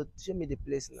you show me the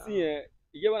place now. See,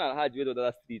 you get one hard way to the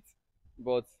other street,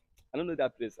 but I don't know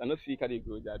that place. I know if you carry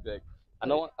go there, beg. I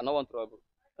don't want trouble.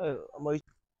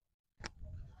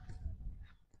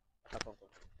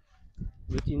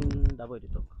 Waiting that boy to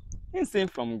talk. He's saying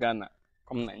from Ghana,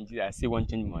 come Nigeria, I say one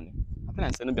change money. I think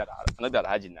I say no be at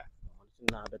Haji now.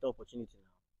 Nah, better opportunity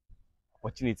now.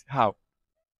 Opportunity? How?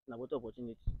 Now what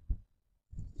opportunity?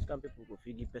 This kind of people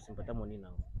go give person better money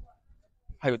now.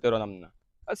 How you tell them now?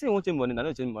 I say one change money, I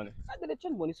don't change money. I gonna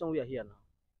change money somewhere here now.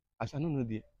 I shall not know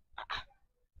there.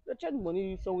 They change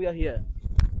money somewhere here.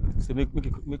 So make you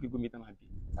go meet them happy.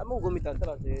 I'm gonna go meet and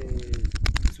tell us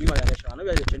swim on election. I know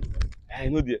where you change money. I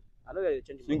know there. I know where you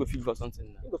change money. So you go feel for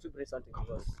something now. You go feel bring something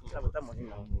because you have better money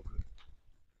now.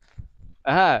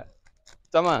 Aha,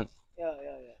 Taman. Yeah.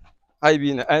 How you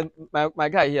been? And my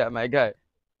guy here,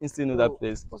 he still know that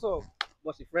place. What's up?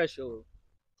 Must be fresh, oh.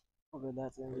 Okay,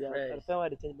 that's yeah. I find why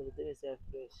they change, but they say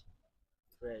fresh.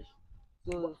 fresh.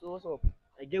 So what's up?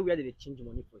 I get where they change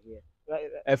money for here.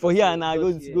 Right. For here now,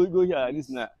 go here. This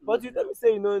now. But you tell me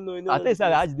say no. I tell you say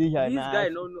I dey here this now. Guy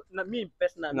no. Me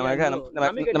personally. Na my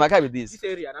guy with this. This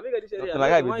area. Na me get this area. Na my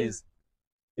guy with this.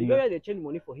 You get where they change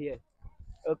money for here.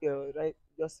 Okay, right.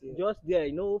 Just here. Just there.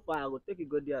 You know, far I go take you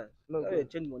go there. No, they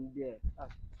change money there.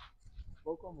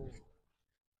 Welcome home.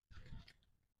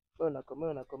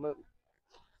 Come.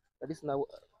 This now.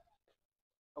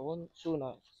 I want show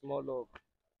now small love.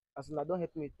 As in, don't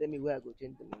help me tell me where I go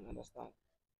change the money. Understand?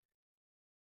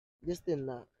 This thing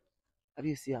now, have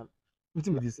you see him? What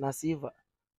is this? Na silver.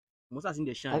 Most have seen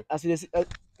the shine. As you see, can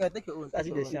I take your own? I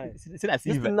see the shine. See that This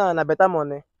silver. thing now na better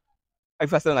money.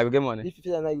 If I sell, I go get money. If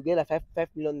you sell now, you get like 5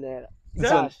 million naira.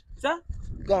 Sir?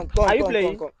 Come. Are you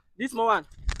playing? This small one.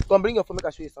 Come, bring your phone. Make I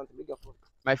show you something. Bring your phone.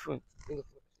 My phone. Bring your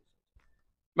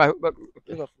phone. Okay.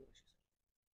 Bring your phone.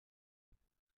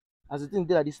 As the thing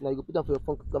did like this now, you go put on for your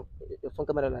phone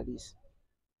camera like this.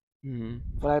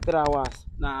 For like 3 hours.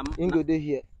 Nah, go there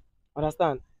here.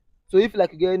 Understand? So if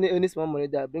like you get any small money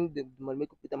there, bring the money, make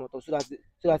you put them on top so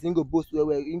that you go boost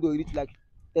where you go reach like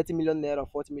 30 million naira or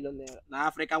 40 million naira. Nah,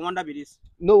 Africa wonder be this.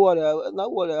 No worry.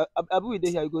 I be with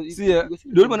here. You go. See, the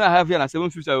only money I have here na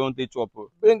 750. I want to chop.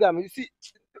 Bring them. You see,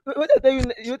 what I tell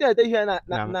you here na.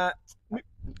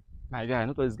 My guy,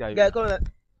 not this guy. Guy, come on.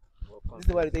 This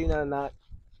is what I tell you na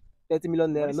 30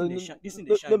 million naira.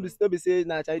 No, be say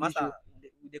na child issue.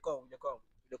 They come.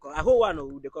 I hope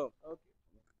one they come. Okay.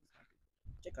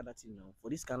 Check out that thing now. For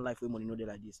this kind of life, where money no dey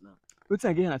like this now. What's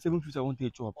again at 750? I want to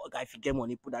chop. Oh, guy, if you get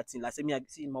money, put that thing. Like say me, I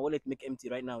see my wallet make empty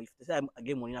right now. If they say I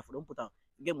get money, now for don't put out.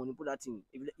 You get money, put that thing.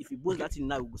 If you boost that thing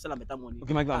now, we go sell a better money.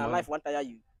 Okay, my money. Life won't tire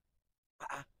you.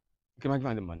 Okay,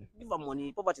 my the money. Give her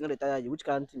money. Poverty not tire you. Which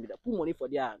kind of thing be that? Put money for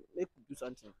there. Make you do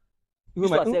something. This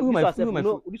one,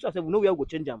 we know where we go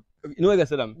change them. You know where I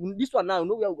sell them. This one now,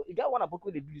 know where we go. You got one about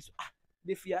where they do this.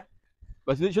 They fear.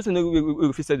 But you just know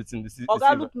we said it in this. Oh,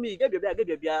 God, look me. Get your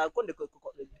beer. Come the tell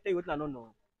you what I don't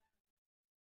know.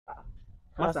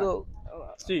 So,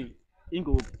 see, you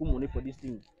go put money for this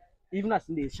thing. Even as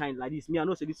they shine like this, me I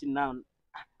know say this thing now.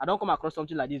 I don't come across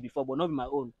something like this before, but not with my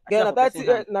own. Yeah,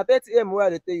 na 30 M where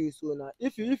they tell you so now.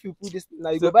 If you put this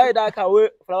now, you go buy that car where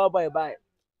flower boy buy.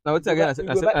 Now what's again at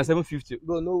 750?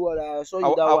 Bro, no worry, I'll show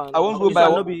you that one. I won't go buy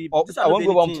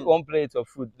one plate of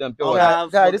food. Then pay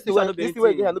guy, this is where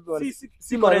you no be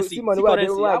see money where I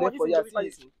for you.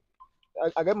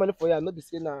 I get money for you. Not be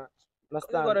say na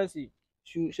understand. Currency.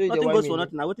 Show you the nothing wine. Goes for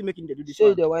nothing. Now what you making they do this? Show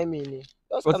you the wine meaning.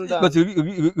 Just calm down. But you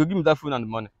give me that phone and the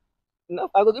money. No,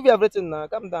 I go give you everything now.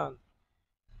 Calm down.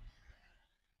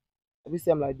 I be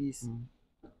say I'm like this.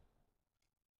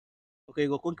 Okay, you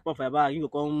go come keep on for your bag. You go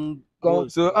come.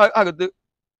 So I got the.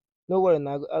 No worry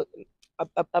now.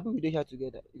 I be with you here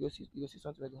together. You go see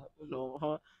something like that.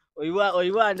 No, or you are.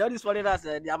 All these foreigners,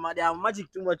 they are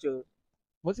magic too much.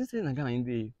 What's he saying in Ghana in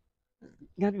the?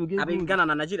 I mean Ghana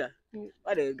and Nigeria.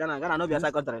 Why the Ghana no be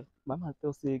outside country? Mama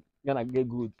tell say Ghana get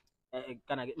good.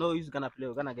 Ghana get no use Ghana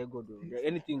play. Ghana get good.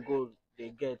 Anything good they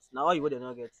get. Now all you they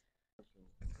not get.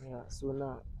 Yeah. So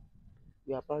now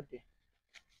we are about there,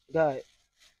 guy.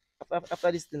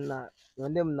 After this thing now, your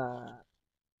name na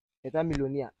better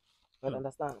millionaire. You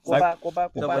understand? Koba.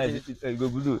 Go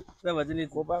blue.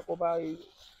 Koba.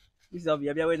 This is how we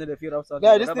are when they feel outside.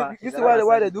 Yeah, this is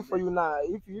why they do for you now.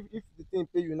 If the thing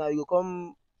pay you now, you go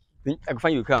come. I can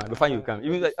find you come.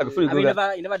 Even I can find you.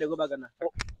 You never they go back now.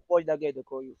 Watch that guy they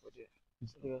call you for there.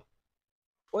 Yeah.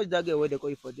 Watch that guy where they call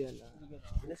you for there now.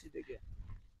 Let's see the guy.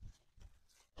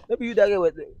 Maybe you that guy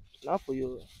where now for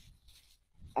you.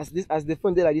 As the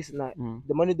phone there like this now,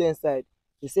 the money there inside,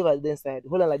 the saver there inside.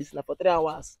 Hold on like this now for 3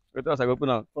 hours. For 3 hours I go open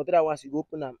them. For 3 hours you go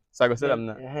open them. So I go sell them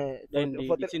now. Then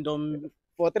the thing don't.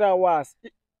 For 3 hours.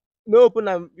 No open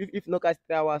them if no catch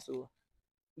 3 hours. So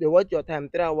they watch your time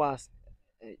 3 hours.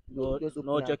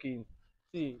 No checking.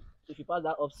 See, if you pass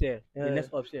that upstairs, the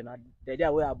next upstairs, now the day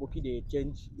where Aboki they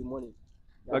change the money.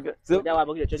 Okay, so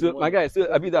my guy, so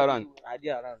I be there around. I did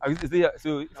around. I stay here.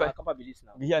 So if I can't believe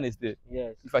now. Be here next day.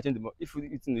 Yes. If I change the money, if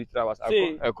it's in the 3 hours,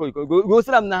 I call you. Go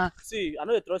sell them now. See, I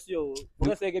know they trust you.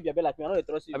 Because say get your bell like me, I know they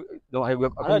trust you. No, I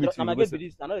come meet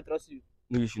you. I know they trust you.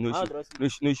 No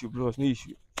issue, bros. No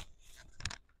issue.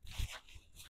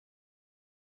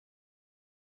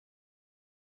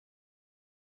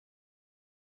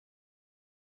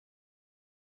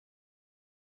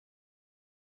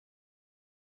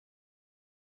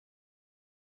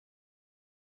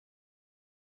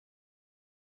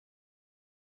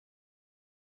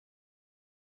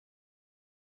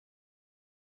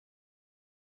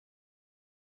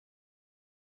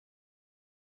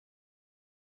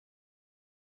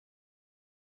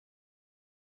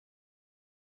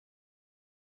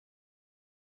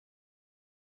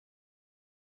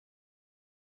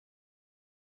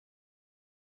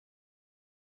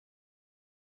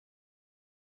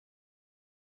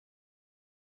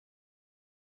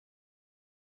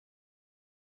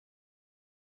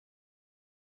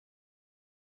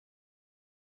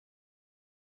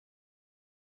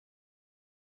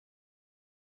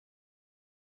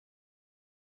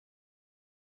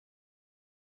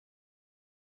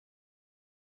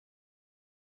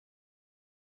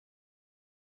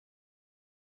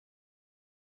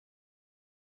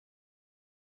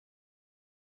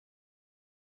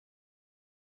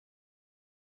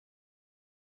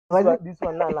 This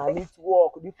one now, I need to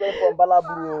work different from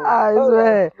Balablu. I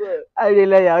swear. I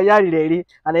really,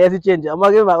 and I have to change. I'm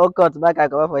gonna give my own cut back. I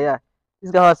come for here.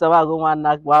 This guy has to go one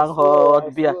knock one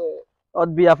hot beer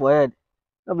for head.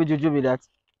 Don't be juju with that.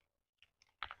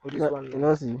 You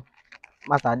know, see,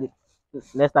 master.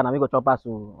 Next time I go chop us.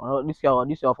 So this your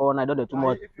 419. Don't do too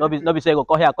much. Don't be say go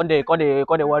call here. Come they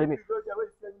worry me.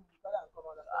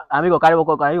 I go carry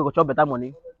go chop better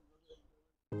money.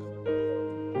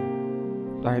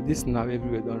 Like this now,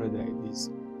 everywhere don't ready like this.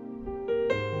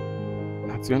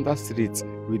 Now to enter street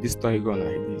with this toy gun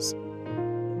like this,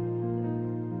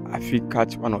 I feel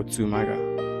catch 1 or 2 maga.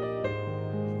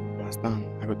 Understand?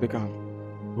 I go take him.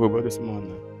 Go about this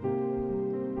morning.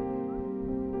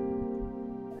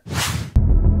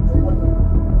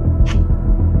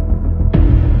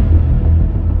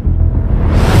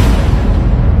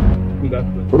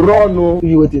 Run!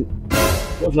 You waiting?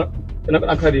 What's that? You're not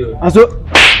gonna carry you. And so,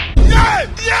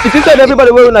 if you said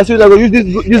everybody wearing a shoes, I go use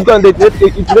this gun. They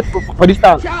for this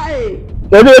town.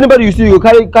 Anybody you see, you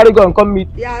carry gun, come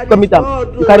meet them.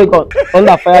 You carry gun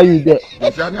under fire. You there?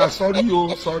 Sorry,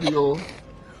 yo.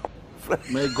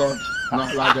 May God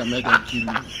not allow them, make them kill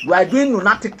you. We are doing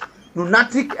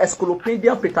lunatic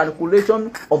encyclopedia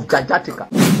petriculation of Jajatica.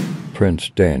 Prince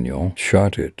Daniel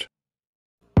shot it.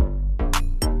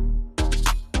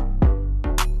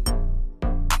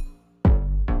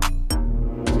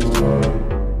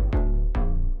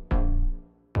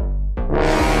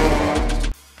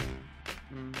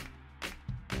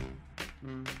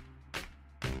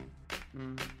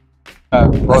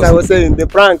 As I was saying, the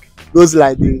prank goes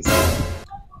like this.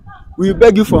 We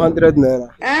beg you for 100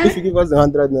 naira. If you give us the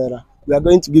 100 naira, we are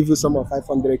going to give you some of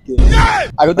 500k.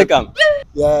 I go take him.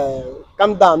 Yeah,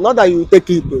 calm down. Not that you take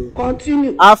it.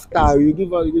 Continue. After you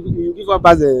give us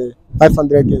the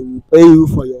 500k, we pay you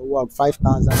for your work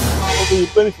 5,000. Okay, you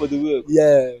pay me for the work.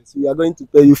 Yes, we are going to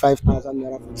pay you 5,000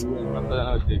 naira for the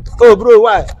work. Oh, bro,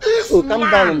 why? Oh, calm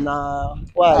down now.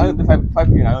 Why? I don't take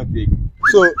 5,000. I don't take.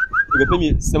 So you can pay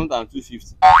me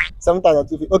 7,250.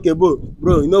 7,250. Okay, bro.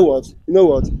 You know what?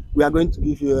 We are going to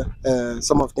give you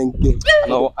some of 10k. I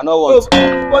know what.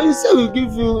 But you say we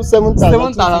give you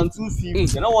 7,250. You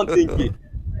don't want 10k.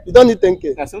 You don't need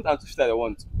 10k. Yeah, 7,250 I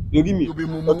want. You give me.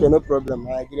 Okay, no problem.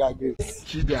 I agree.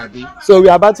 So we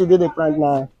are about to do the prank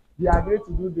now. We agreed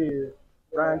to do the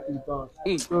prank with us.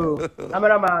 So,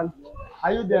 cameraman,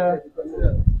 are you there?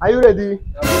 Are you ready?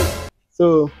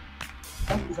 So.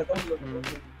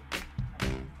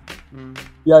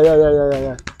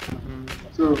 Yeah.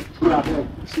 So, we are there.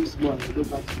 6 months. Go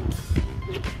back to you.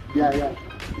 Yeah.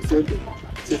 It's okay.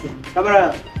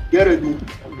 Camera, get ready.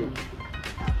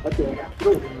 Okay.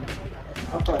 Go.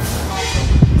 Okay.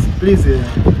 Please,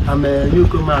 I'm a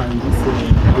newcomer in this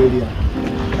area,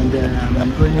 and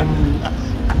I'm going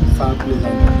far place. I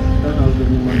don't have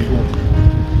any money left.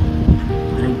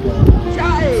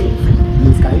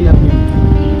 Please, can you help me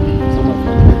with some of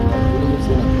them?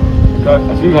 I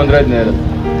see 100 naira.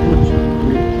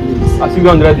 I see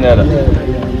 100 naira.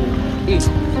 Yeah.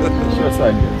 Sure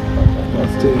side.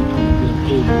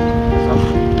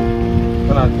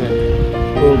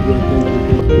 Oh, bro, thank you.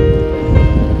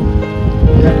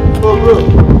 Oh, bro.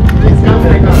 Please come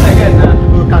again now.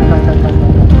 Oh, come.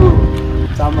 Oh,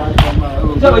 Tama.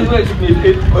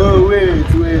 Oh, wait.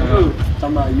 Oh,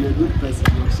 Tama, you're a good person.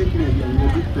 You're shaking again. You're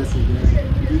a good person.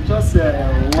 You just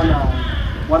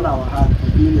one hour hard for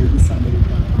being a good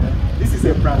Samaritan. This is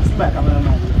a prank. See my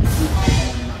cameraman.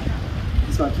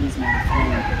 This one is my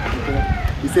friend. Okay?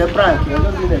 It's a prank. You're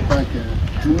not doing a prank.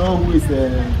 To know who is a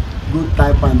good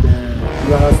type and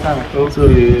you understand. Okay. So,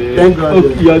 thank God.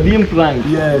 Okay, you're being pranked.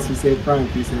 Yes, it's a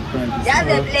prank.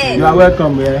 You are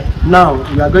welcome. Now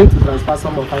we are going to transfer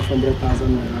some of 500,000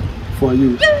 naira for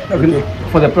you. Okay.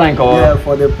 For the prank or? Yeah,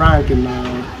 for the prank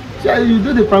now. Yeah, you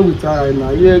do the prank with her right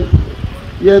now. You're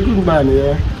a good man.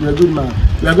 You're a good man.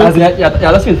 You're that's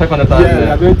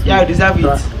 500,000. Yeah, you deserve it.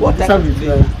 What? Deserve it.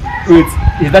 Yeah. Wait,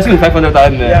 is that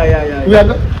 500,000? Yeah. We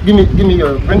are give me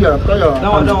your call your.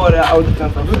 Don't worry, I will do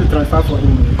transfer. Do the transfer for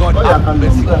him. God,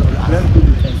 let's do the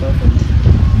transfer for him.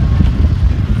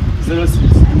 06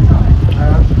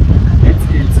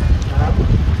 88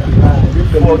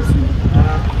 40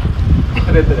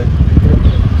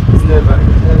 It's never.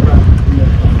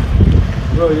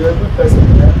 Bro, you're a good person.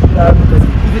 You're a good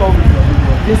person.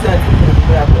 Listen.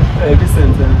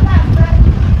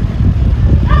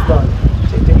 It's done.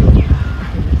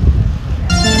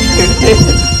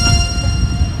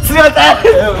 See what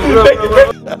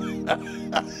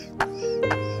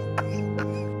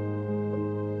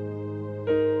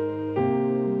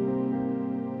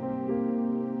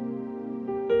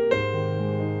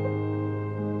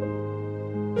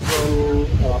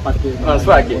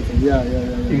Transfer. Yeah.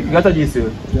 You got to use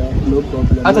it. Yeah, no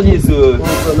problem. I thought you so.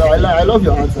 No, I love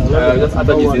your answer. Just I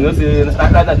thought you know say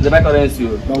that the back currency.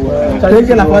 Don't worry. Take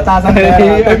it 4,000.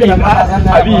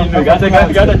 I mean, you got to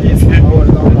use it.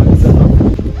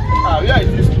 Where is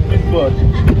this stupid bird?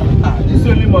 This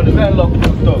only money very lock the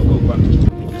door go back.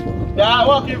 Yeah,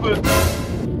 walk even.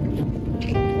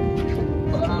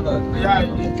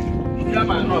 Yeah,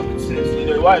 man, no, you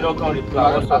know why I don't come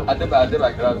reply. I did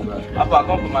my class. After I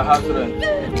come to my house rent.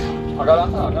 I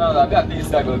got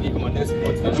this I go give him next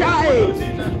month.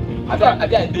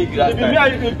 I dig grass.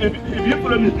 If you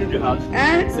follow me to the house,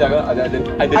 See, I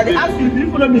ask you if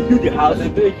you follow me to the house.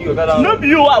 No be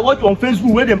you I watch on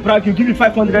Facebook where they prank you give you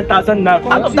 500,000 naira.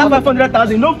 Out of that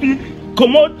 500,000, no fee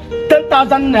come out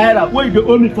 10,000 naira where you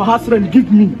owe me for house rent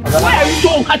give me. Why are you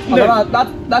so heartless?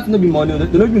 That's not be money.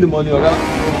 They don't give me the money.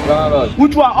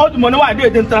 Which one? All the money why they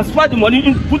then transfer the money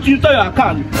in, put into your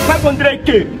account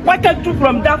 500k. Why can't you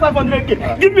from that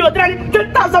 500k give me your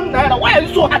 10,000 naira? Why are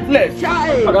you so heartless?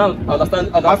 I don't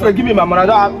understand. After give me my money.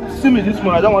 See me this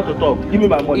money. I don't want to talk. Give me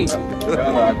my money.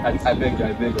 I beg.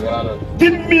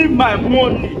 Give me my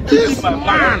money. Give me my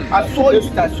money. I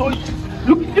saw it.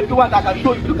 Look, if you want, I can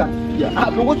show you. Look at it here.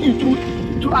 I've been watching you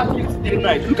through athletes day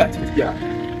night. Look at it here.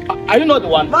 Are you not the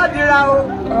one? Are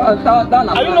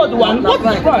you not the one? What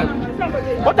is prank?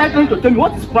 What are you trying to tell me?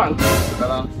 What is prank?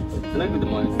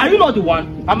 Are you not the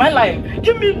one? Am I lying?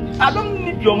 Give me. I don't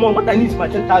need your money. What I need is my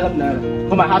 10,000 naira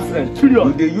for my house rent.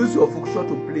 Period. They use your function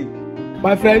to play.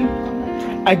 My friend,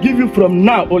 I give you from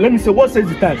now. Or let me say, what says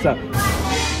the time, sir?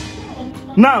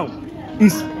 Now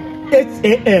is 8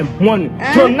 a.m. morning.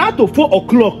 From now to 4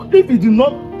 o'clock, if you do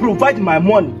not provide my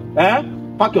money,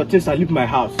 pack your things and leave my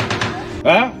house.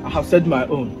 I have said my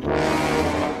own.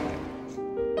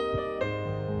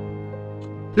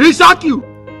 He shock you.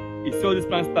 It's all these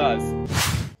plant stars.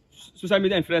 Social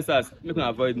media influencers make them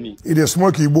avoid me. It is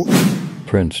smoky book.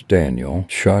 Prince Daniel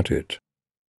shot it.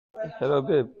 Hello,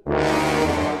 babe.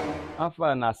 How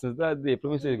far now? Since that day,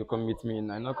 promise you come meet me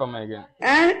and I not come again.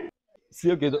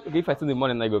 See, okay, if I see the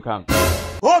money, I go come.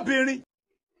 Oh, Billy.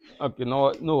 Okay,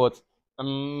 know what?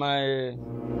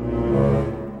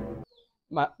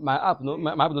 My app,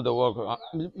 my app don't work.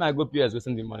 I go PS, go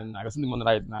send the money now. I go send the money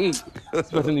right now. This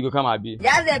person go come and be.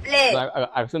 Just a play. So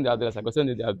I send the address. I go send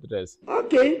the address.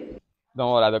 Okay.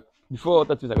 Don't worry. Before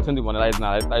that, I go send the money right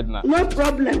now. No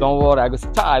problem. Don't worry. I go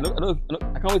start. I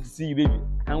can't wait to see you, baby.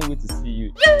 I can't wait to see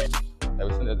you. I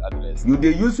will send the address. You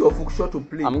they use your function to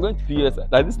play. I'm going to PS.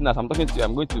 Like this night, I'm talking to you.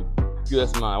 I'm going to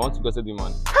PS man. I want to go send the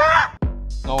money.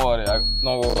 No worry.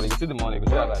 No worry. You see the money. You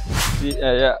see that. See,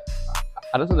 yeah.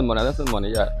 I don't send the money.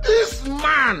 Yeah. This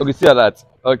man. Okay, see that.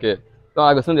 Okay. So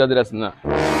I go send the address now.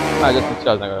 I just put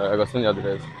charge. I go send the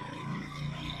address.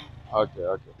 Okay.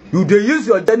 You they use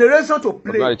your generation to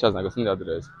play. I go send the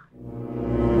address.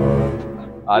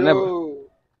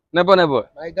 Never.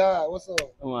 My God, what's up?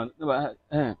 Come on, never.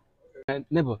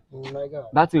 My God.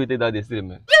 That's what we did that day, still,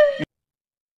 man.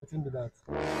 What's in that?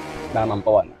 That man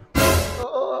power.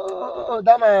 Oh,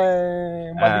 that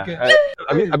my.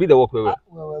 I be the work with.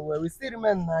 Well, we still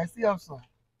remain. I still have some.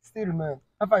 Still remain.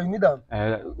 How far you need them?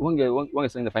 One guy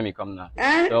saying the family come now.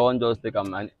 So one just take a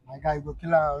man. My guy, you go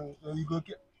kill her. You go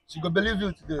kill. She go believe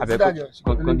you today. I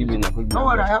can't give me now. Don't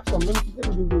worry, I have some. Let me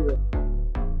give you.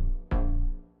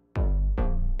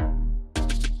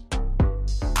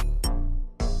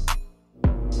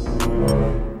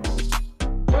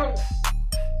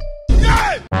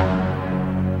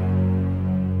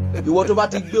 Ìwọ tó bá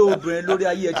ti gbé obìnrin lórí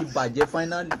ayé ẹ ti bàjẹ́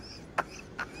finally.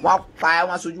 Wá pa ẹ́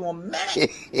wá sojú wọn mẹ́.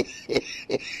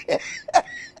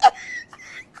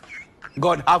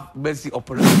 God have mercy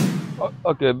upon us.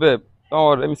 Okay, babe. Don't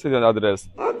worry, let me send you the address.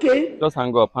 Okay. Just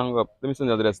hang up. Let me send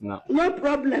you the address now. No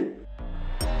problem.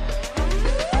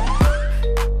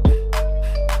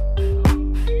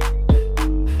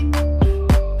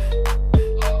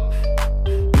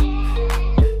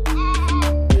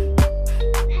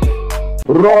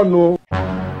 Run.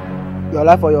 Your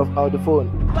life or the phone.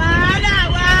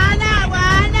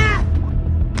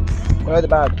 Where's the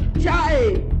bag?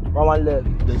 Chai. One leg.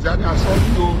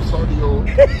 Sorry, yo.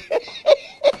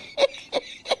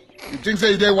 You think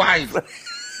say they wise?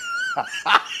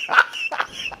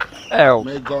 Ew.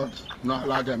 May God not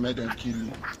allow them, make them kill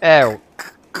you. Ew.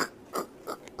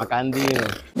 Makandi.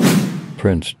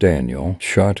 Prince Daniel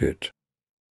shot it.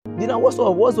 Dina, what's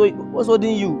up? What's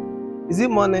holding you? Is it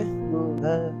money?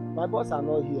 No. My boss are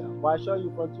not here. But I show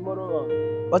you from tomorrow on.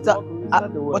 But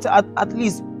at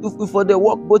least if for the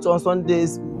work both on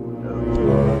Sundays,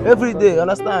 every day,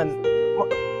 understand?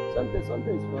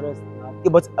 Sunday is for rest.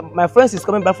 Yeah, but my friends is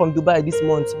coming back from Dubai this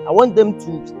month. I want them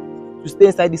to to stay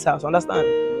inside this house. Understand?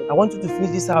 I want you to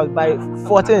finish this house by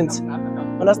 14th.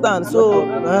 Understand? So,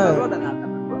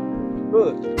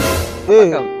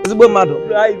 hey, it's a good man.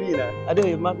 I don't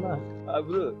even man.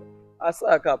 Bro, I saw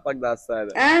a car parked that side.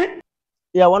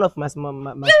 Yeah, one of my small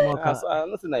car.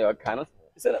 Nothing in your car. Not,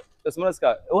 you said the smallest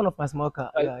car. One of my small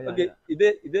car. Yeah, okay,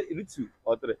 yeah. Is it 2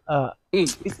 or 3?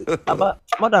 It's about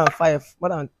more than 5. More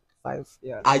than 5.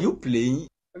 Yeah. Are you playing?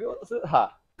 Okay, so,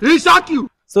 ha. He shock you.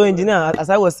 So, engineer, as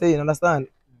I was saying, understand?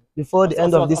 Before the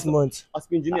end of this month,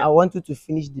 I want you to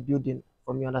finish the building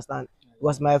for me. Understand?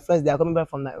 Because my friends, they are coming back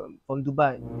from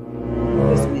Dubai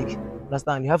this week.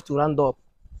 Understand? You have to round up.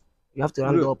 You have to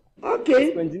round up.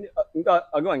 Okay.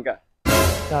 I'll go and go.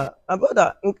 My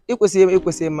brother,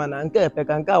 equally man, and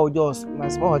just my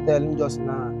small hotel just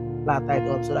now tied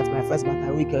up. So that's my first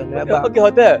matter weekend. Okay,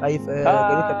 hotel.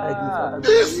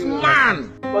 This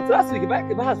man. But last week, if I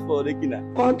asked for the kina.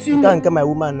 Continue. Can't get my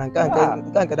woman and can't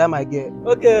get my girl.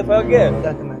 Okay, forget.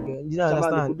 Can't get my girl. You don't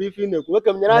understand? You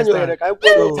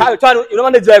don't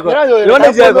want to drag on. You don't want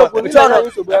to drag on.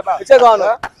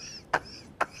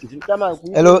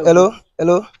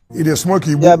 Hello. It is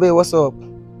smoky. Yeah, babe, what's up?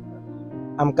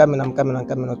 I'm coming,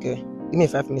 okay? Give me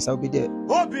 5 minutes, I'll be there.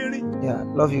 Yeah,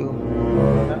 love you.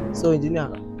 So,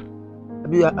 engineer,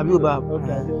 Abi Uba.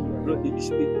 Okay, bro, it's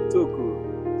so cool.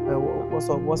 What's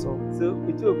up? So,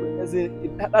 it's so cool. As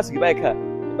in, last week, you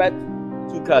buy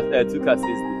 2 cars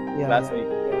last week.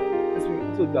 This week,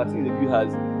 so you are seeing the view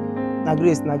has. Na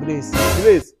Grace. Na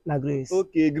Grace.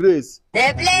 Okay, Grace.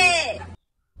 They play.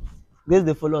 Grace,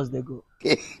 they follow us, they go.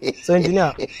 So,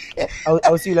 engineer,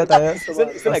 I'll see you later. Yeah?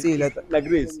 I'll see you later. Na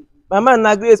Grace. My man,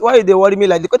 Na Grace, why they worry me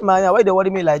like this? Cut my hair, why they worry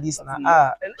me like this?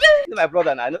 My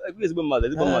brother, now. Grace is mother.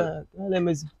 Let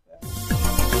me see.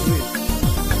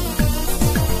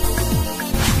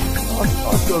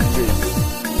 Also, Grace.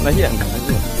 Now here,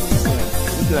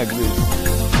 this is Na Grace.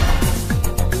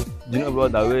 Do you know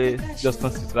about that way? Just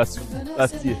conceived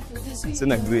last year. Say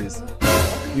Na Grace.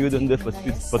 You don't there for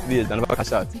 3 years and never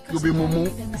cash out. You be mumu.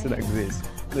 Say Na Grace.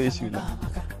 No issue now.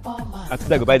 And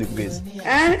today I go buy the Grace.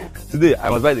 Today I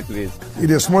must buy the Grace.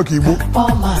 It is smoky book.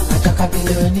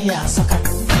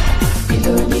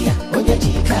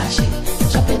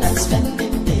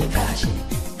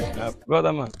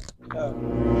 Brother man.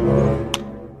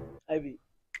 Ivy.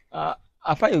 I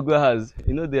find you go house.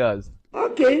 You know the house.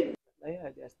 Okay. Yeah,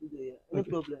 they are still there. No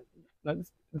problem. Now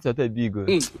this is a big go.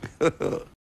 This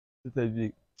is a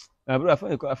big. Bro, I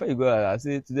find you go house. I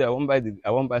say today I won't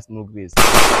buy small Grace. I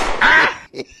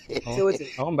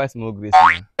won't buy small Grace.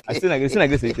 I still like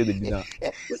Grace you take the bid now.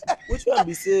 Which one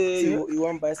be say you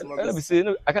won't buy small Grace? I be say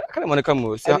no. I can't want to come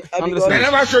over. I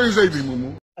never show you say be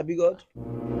mumu. I be God.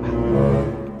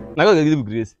 Now go give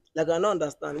Grace. Like I don't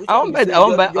understand. Which I won't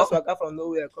buy. Just walk out from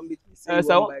nowhere, come be.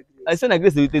 I say na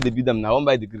Grace you take the bid now. I won't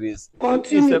buy the Grace.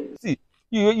 Continue. See.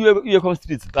 You come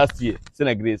street last year, say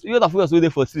na Grace. You have to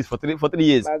wait for street for 3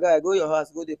 years. My guy, go your house,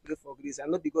 go dey pray for Grace. I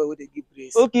know because where they give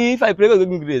Grace. Okay, if I pray, go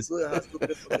give Grace. Go your house, go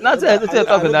pray for Grace. Not say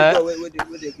talk that. Where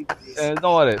they give Grace.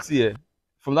 Don't worry. See,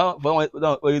 from that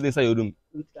where you inside your room.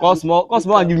 Come small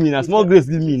and give me now. Small Grace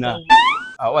give me now.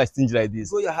 Why stingy like this?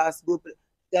 Go your house, go pray.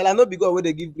 Yeah, I know because where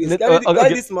they give Grace.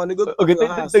 Carry this money, go. Okay,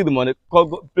 take the money.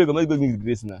 Go pray, go give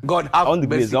Grace now. God, I want the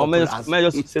Grace. I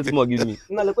just say small, give me.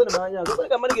 No, look at the go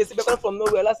get money. Get back from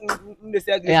nowhere. Last me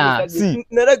say Grace. Yeah, see.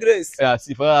 Never Grace. Yeah,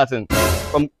 see for that thing.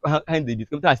 Come hand the beat.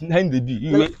 Come hand the beat.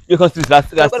 You come street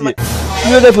last year.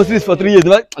 You there for street for 3 years.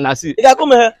 Now see. You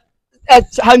come here.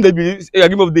 Hand the beat. Give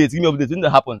me updates. When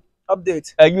that happen.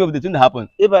 Update. Give me update when that happen.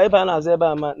 If I na say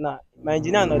ba na my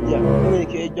engineer not there. Come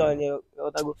here join you.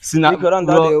 See now,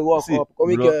 bro.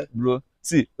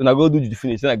 See, when I go do the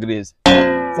finish, then I Grace.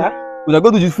 Sir? When I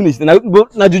go do the finish, then I go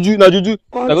na juju. Na juju.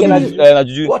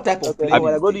 What type of play? I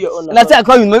go do your own. That's I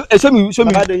call you. Show me way.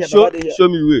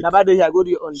 Nabado here, go do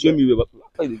your own. Show me way.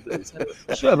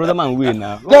 Show brother man way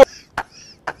now.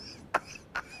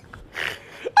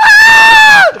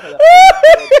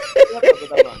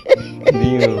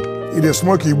 It is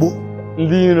smoky book.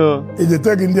 Lino. It is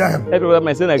taking down. Hey, brother,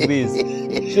 my son like Grace.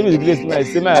 Show me the Grace tonight.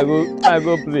 Say I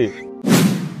go play.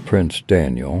 Prince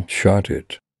Daniel shot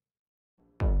it.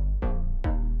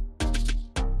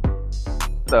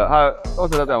 So,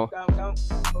 what's that time? Come.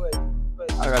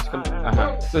 I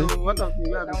got you. So, What of me?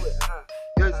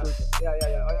 Yes. Yeah.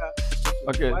 Oh, yeah.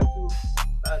 Okay. 1, 2,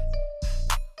 start.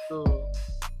 So.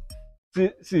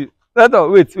 See.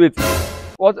 Wait.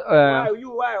 What?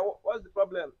 Why? What's the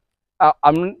problem?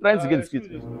 I'm trying to get the skit.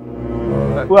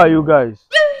 Who are you guys?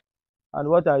 And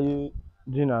what are you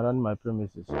doing around my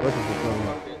premises? What is the problem?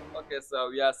 Okay, so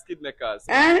we are skid makers.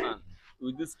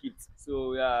 we do skits.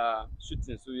 So we are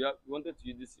shooting. So we wanted to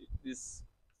use this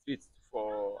street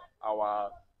for our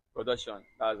production.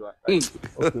 That's why.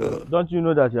 Okay. Don't you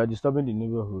know that you are disturbing the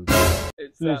neighborhood?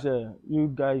 It's, Please, you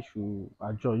guys should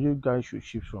adjust. You guys should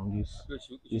shift from this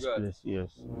place. Yes.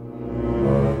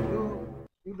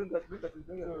 You bring us.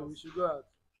 We should go out.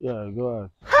 Yeah, go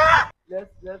out.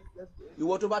 Let's.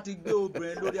 Ìwọ tó bá ti gbé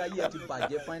obìnrin lórí ayé ẹ ti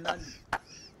bàjẹ́ finally.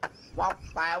 Wá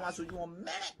pa ẹ́ wá sojú wọn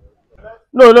mẹ́rẹ̀.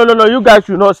 No. You guys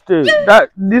should not stay.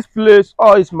 This place,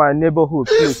 is my neighborhood,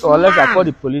 please. Or unless I call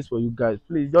the police for you guys.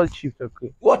 Please, just shift,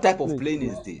 okay? What type of plane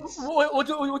is this? What is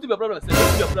your problem?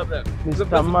 What's your problem?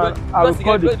 Mr. Man, I will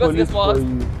call the police for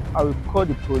you. I will call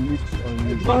the police on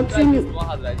you. Continue.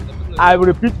 I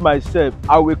repeat myself.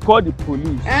 I will call the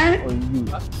police on you.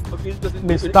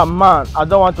 Mr. Man, I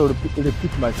don't want to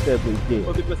repeat myself again.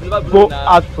 Go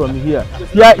out from here.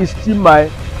 Here is still my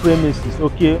premises,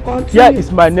 okay? Here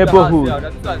is my neighborhood.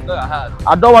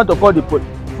 I don't want to call the police.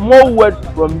 More word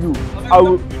from you. I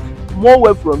will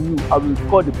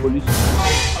call the police.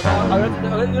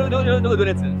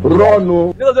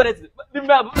 Run.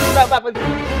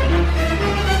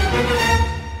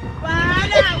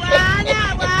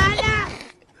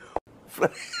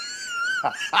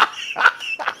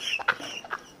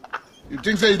 You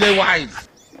think say they wise?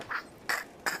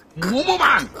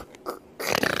 Man.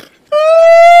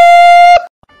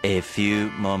 A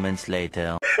few moments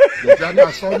later.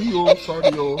 Sorry,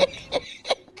 oh.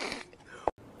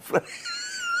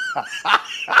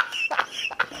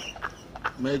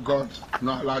 May God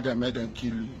not allow them, make them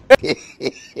kill you.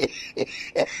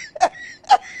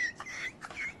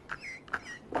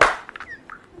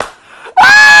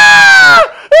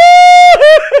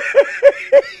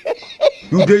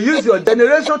 You dey use your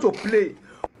generation to play.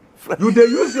 You dey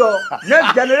use your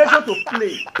next generation to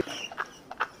play.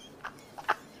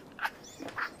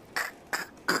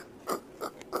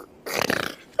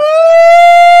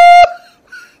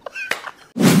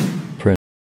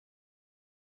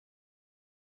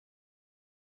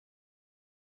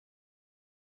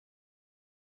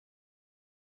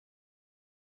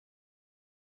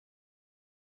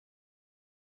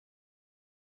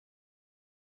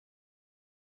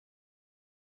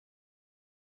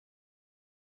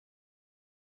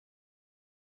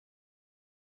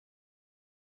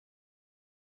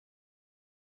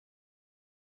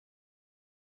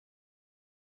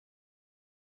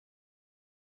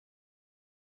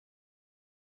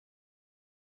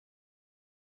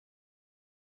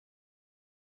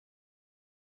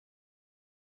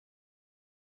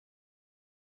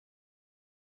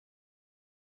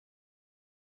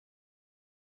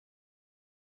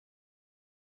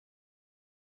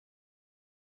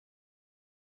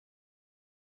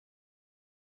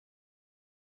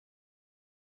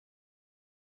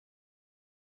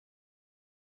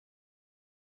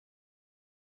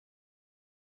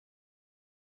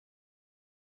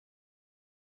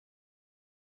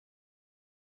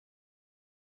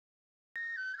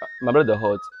 My brother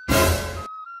hot.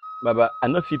 Baba, I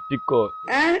no fit pick up.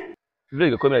 Today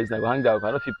you come here, I go hang out.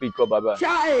 I no fit pick up, Baba.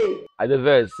 I dey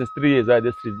vex since 3 years. I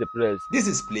dey street depressed. This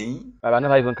is playing. Baba, I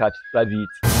never even catch private.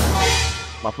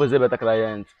 My first better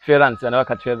client. Ferrand, I never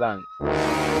catch Ferrand.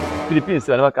 Philippines,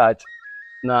 I never catch.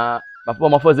 Nah,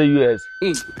 my first US.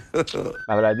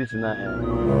 Baba, like this now.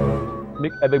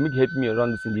 Make help me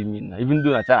run this and give me. Even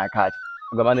though I try to catch,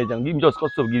 I go manage and give me just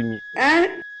cost of give me.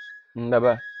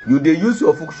 Baba. You dey use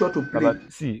your function to play. Baba,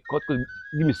 see,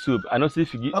 give me soup. I know say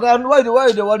if you give. Okay, why you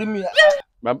worry me?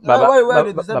 Baba, why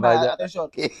you deserve my attention?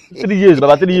 3 years,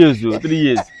 Baba, 3 years, though. 3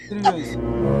 years. 3 years.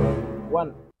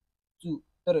 1, 2,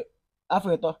 3.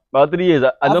 After it. Baba, 3 years.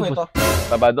 I don't.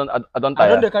 Baba, I don't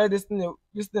tire. I don't carry this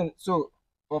thing. So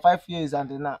for 5 years and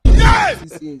now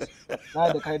 6 years.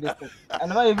 Now they carry this thing. I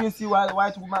never even see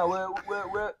white woman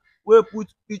where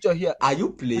put picture here. Are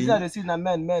you playing? They see na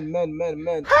men.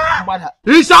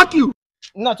 He shock you.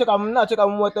 Now check I'm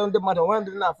what the matter when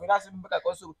do not that's make I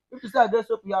also. If you say I get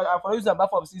soap here, I for use a bath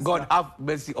of season. God have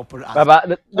mercy upon us. Baba,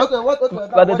 okay, what?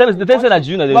 But the time that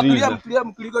June they use. You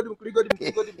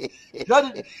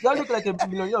look like a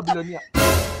billionaire.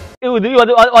 What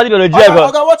you gonna do?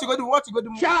 Okay, what you go do?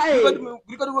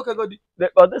 You go do what I go do.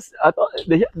 But this, I thought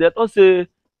they thought say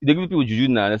they give people juju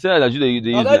now. They say that juju they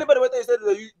use. Anybody what they said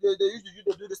they use juju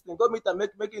to do this thing. Go meet and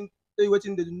making tell you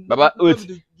waiting they do. Baba, wait.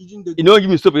 You don't give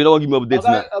me soap. You don't give me updates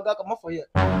now. Okay, come up for here.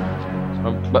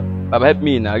 Baba, help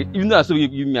me now. Even though I still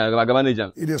give me, I can manage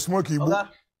them. It is smoky. Okay,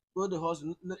 go the house.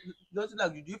 Nothing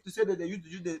like you have to say that they use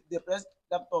juju. They press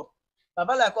laptop.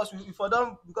 Baba like us, if we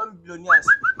don't become billionaires.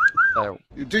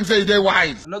 You think say they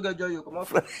wise? No get joy, come on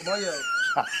here.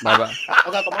 Baba.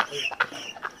 Okay, come on.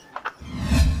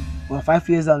 for 5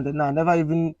 years and now I never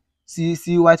even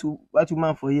see white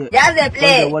woman for here. Just a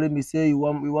play. Don't worry me, say you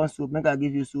want soup, make I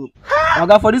give you soup.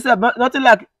 Okay, for this life, nothing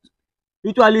like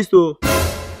ritualist. Oh,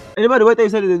 anybody wait till you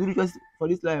say they do rituals for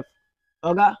this life?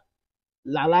 Okay,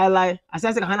 lie. I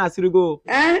say Hannah Sirigo.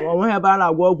 I want to buy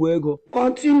a walk ego.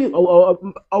 Continue.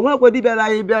 I want to be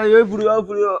better. Ego. You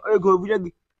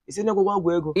say no go walk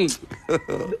ego.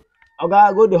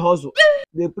 Okay, go the hustle.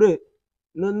 They pray.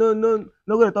 No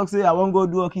go talk say I won't go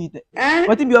do okay.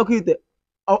 What if you okay?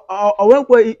 I won't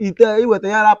go eat it with a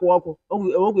yard walk. I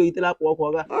won't go eat it up walk.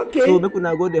 Okay. So make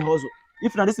una go the hustle.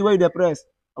 If not this is where you depress.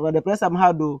 Over the press I'm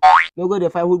hard though. No go the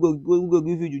fight who go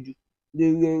give you juju.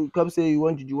 They come say you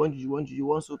want juju, you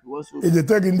want soap. Is it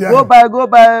taking the go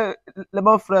buy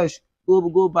lemon fresh.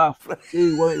 Go bath. Say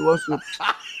you want soap.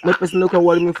 No person no can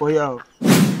worry me for here.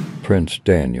 Prince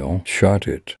Daniel shot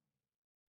it.